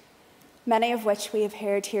leaders, many of which we have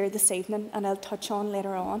heard here this evening and I'll touch on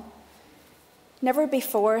later on. Never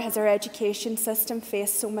before has our education system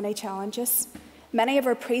faced so many challenges. Many of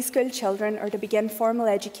our preschool children are to begin formal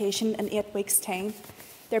education in 8 weeks' time.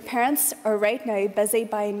 Their parents are right now busy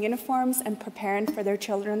buying uniforms and preparing for their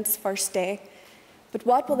children's first day. But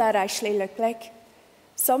what will that actually look like?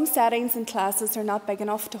 Some settings and classes are not big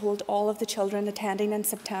enough to hold all of the children attending in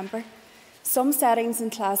September. Some settings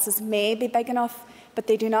and classes may be big enough, but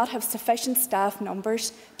they do not have sufficient staff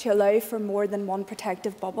numbers to allow for more than one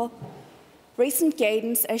protective bubble. Recent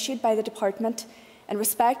guidance issued by the Department in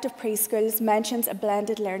respect of preschools mentions a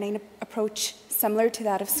blended learning approach similar to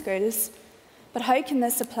that of schools. But how can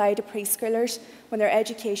this apply to preschoolers when their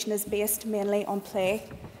education is based mainly on play?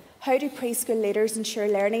 How do preschool leaders ensure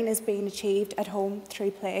learning is being achieved at home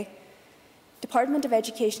through play? Department of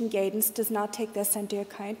Education guidance does not take this into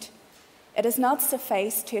account. It does not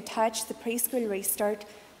suffice to attach the preschool restart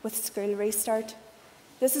with school restart.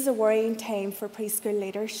 This is a worrying time for preschool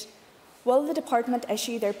leaders. Will the Department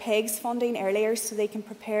issue their PEGS funding earlier so they can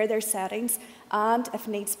prepare their settings and, if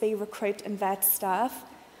needs be, recruit and vet staff?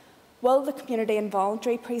 Will the community and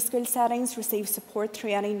voluntary preschool settings receive support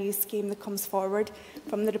through any new scheme that comes forward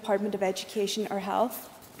from the Department of Education or Health?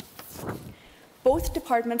 Both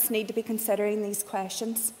departments need to be considering these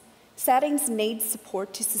questions. Settings need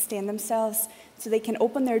support to sustain themselves so they can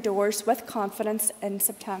open their doors with confidence in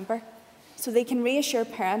September, so they can reassure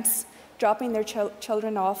parents dropping their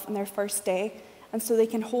children off on their first day, and so they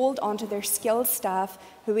can hold on to their skilled staff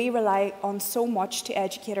who we rely on so much to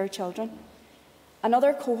educate our children.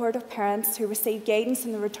 Another cohort of parents who received guidance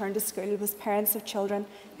in the return to school was parents of children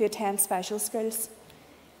who attend special schools.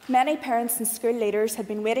 Many parents and school leaders had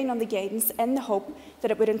been waiting on the guidance in the hope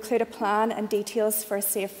that it would include a plan and details for a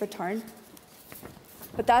safe return.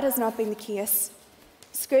 But that has not been the case.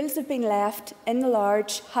 Schools have been left in the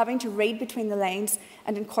large, having to read between the lines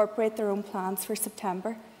and incorporate their own plans for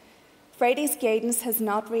September. Friday's guidance has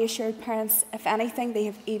not reassured parents. If anything, they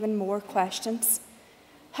have even more questions.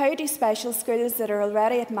 How do special schools that are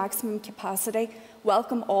already at maximum capacity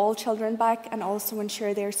welcome all children back and also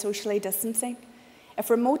ensure they are socially distancing? If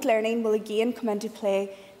remote learning will again come into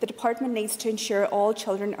play, the Department needs to ensure all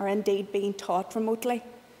children are indeed being taught remotely.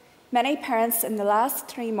 Many parents in the last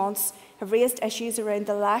 3 months have raised issues around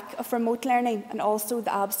the lack of remote learning and also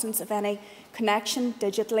the absence of any connection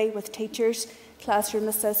digitally with teachers, classroom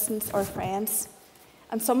assistants or friends.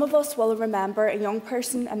 And some of us will remember a young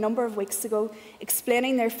person a number of weeks ago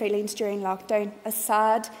explaining their feelings during lockdown as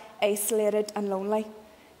sad, isolated and lonely.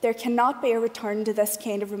 There cannot be a return to this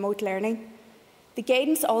kind of remote learning. The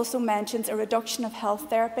guidance also mentions a reduction of health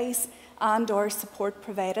therapies and/or support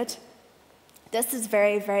provided. This is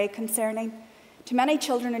very, very concerning. To many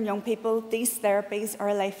children and young people, these therapies are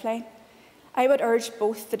a lifeline. I would urge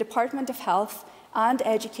both the Department of Health and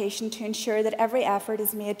Education to ensure that every effort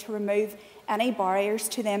is made to remove any barriers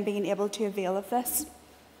to them being able to avail of this.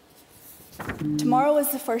 Tomorrow is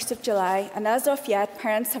the 1st of July, and as of yet,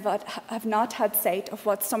 parents have not had sight of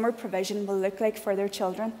what summer provision will look like for their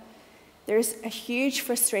children. There is a huge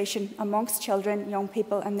frustration amongst children, young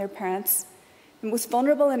people and their parents. The most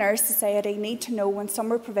vulnerable in our society need to know when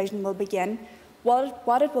summer provision will begin,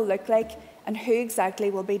 what it will look like and who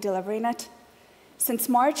exactly will be delivering it. Since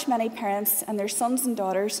March, many parents and their sons and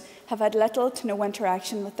daughters have had little to no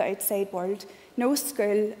interaction with the outside world, no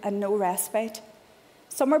school and no respite.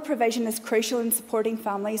 Summer provision is crucial in supporting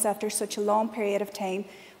families after such a long period of time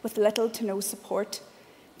with little to no support.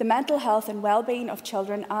 The mental health and well-being of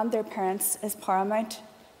children and their parents is paramount.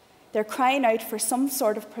 They're crying out for some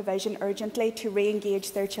sort of provision urgently to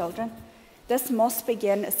re-engage their children. This must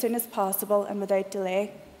begin as soon as possible and without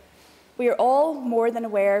delay. We are all more than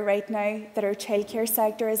aware right now that our childcare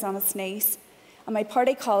sector is on its knees, and my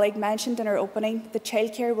party colleague mentioned in her opening that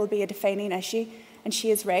childcare will be a defining issue, and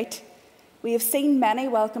she is right. We have seen many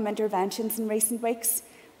welcome interventions in recent weeks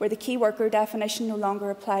where the key worker definition no longer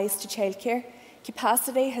applies to childcare.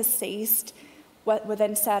 Capacity has ceased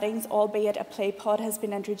within settings, albeit a play pod has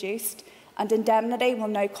been introduced, and indemnity will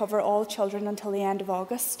now cover all children until the end of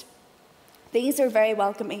August. These are very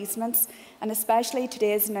welcome easements, and especially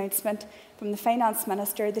today's announcement from the Finance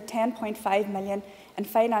Minister that £10.5 million in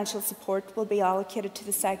financial support will be allocated to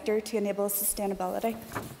the sector to enable sustainability.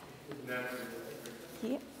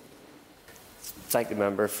 Yeah. Thank the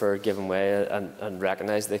member for giving way and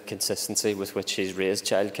recognise the consistency with which she's raised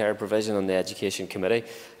childcare provision on the Education Committee.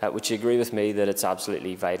 Would you agree with me that it's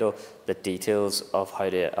absolutely vital that details of how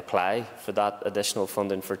to apply for that additional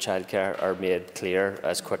funding for childcare are made clear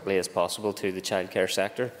as quickly as possible to the childcare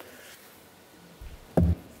sector?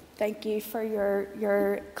 Thank you for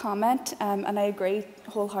your comment, and I agree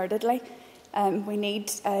wholeheartedly. We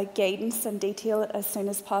need guidance and detail as soon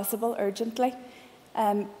as possible, urgently.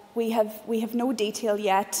 We have no detail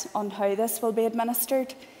yet on how this will be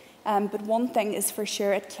administered, but one thing is for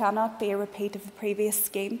sure: it cannot be a repeat of the previous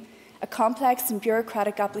scheme, a complex and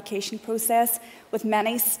bureaucratic application process with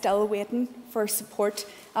many still waiting for support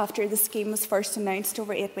after the scheme was first announced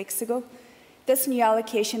over 8 weeks ago. This new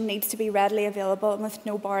allocation needs to be readily available and with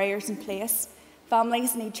no barriers in place.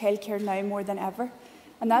 Families need childcare now more than ever.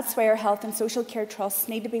 And that's why our health and social care trusts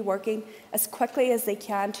need to be working as quickly as they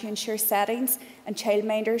can to ensure settings and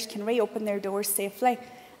childminders can reopen their doors safely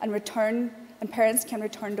and parents can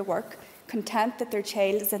return to work, content that their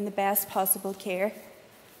child is in the best possible care.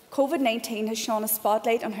 COVID-19 has shone a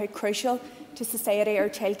spotlight on how crucial to society our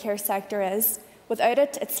childcare sector is. Without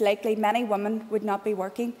it, it's likely many women would not be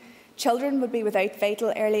working. Children would be without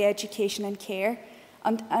vital early education and care.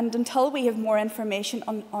 And until we have more information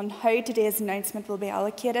on how today's announcement will be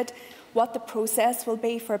allocated, what the process will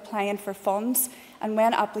be for applying for funds and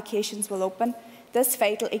when applications will open, this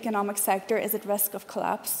vital economic sector is at risk of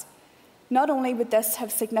collapse. Not only would this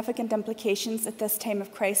have significant implications at this time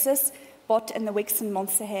of crisis, but in the weeks and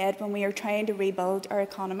months ahead when we are trying to rebuild our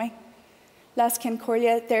economy. Laskin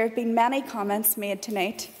Corlia, there have been many comments made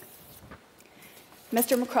tonight.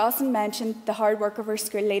 Mr McCrossan mentioned the hard work of our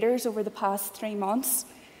school leaders over the past 3 months.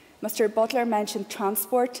 Mr Butler mentioned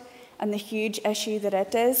transport and the huge issue that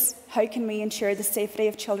it is. How can we ensure the safety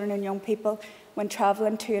of children and young people when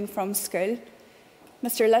travelling to and from school?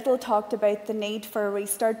 Mr Little talked about the need for a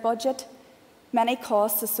restart budget. Many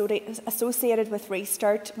costs associated with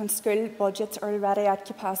restart when school budgets are already at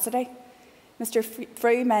capacity. Mr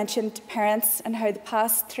Frew mentioned parents and how the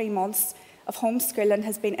past 3 months of homeschooling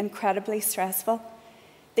has been incredibly stressful.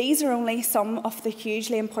 These are only some of the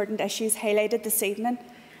hugely important issues highlighted this evening,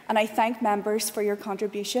 and I thank members for your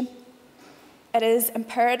contribution. It is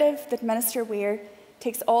imperative that Minister Weir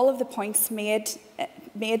takes all of the points made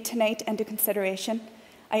tonight into consideration.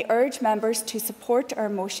 I urge members to support our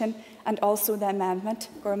motion and also the amendment.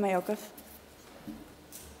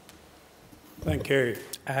 Thank you.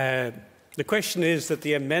 The question is that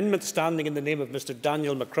the amendment standing in the name of Mr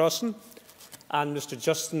Daniel McCrossan and Mr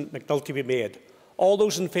Justin McNulty be made. All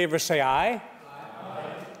those in favour say aye.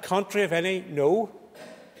 Aye. Contrary of any, no.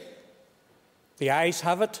 The ayes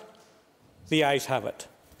have it. The ayes have it.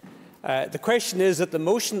 The question is that the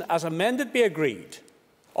motion as amended be agreed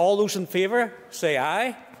All those in favour, say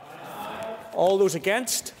aye. Aye. All those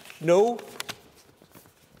against, no.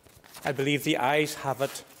 I believe the ayes have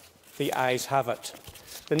it. The ayes have it.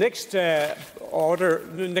 The next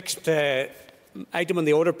item on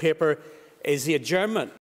the order paper is the adjournment.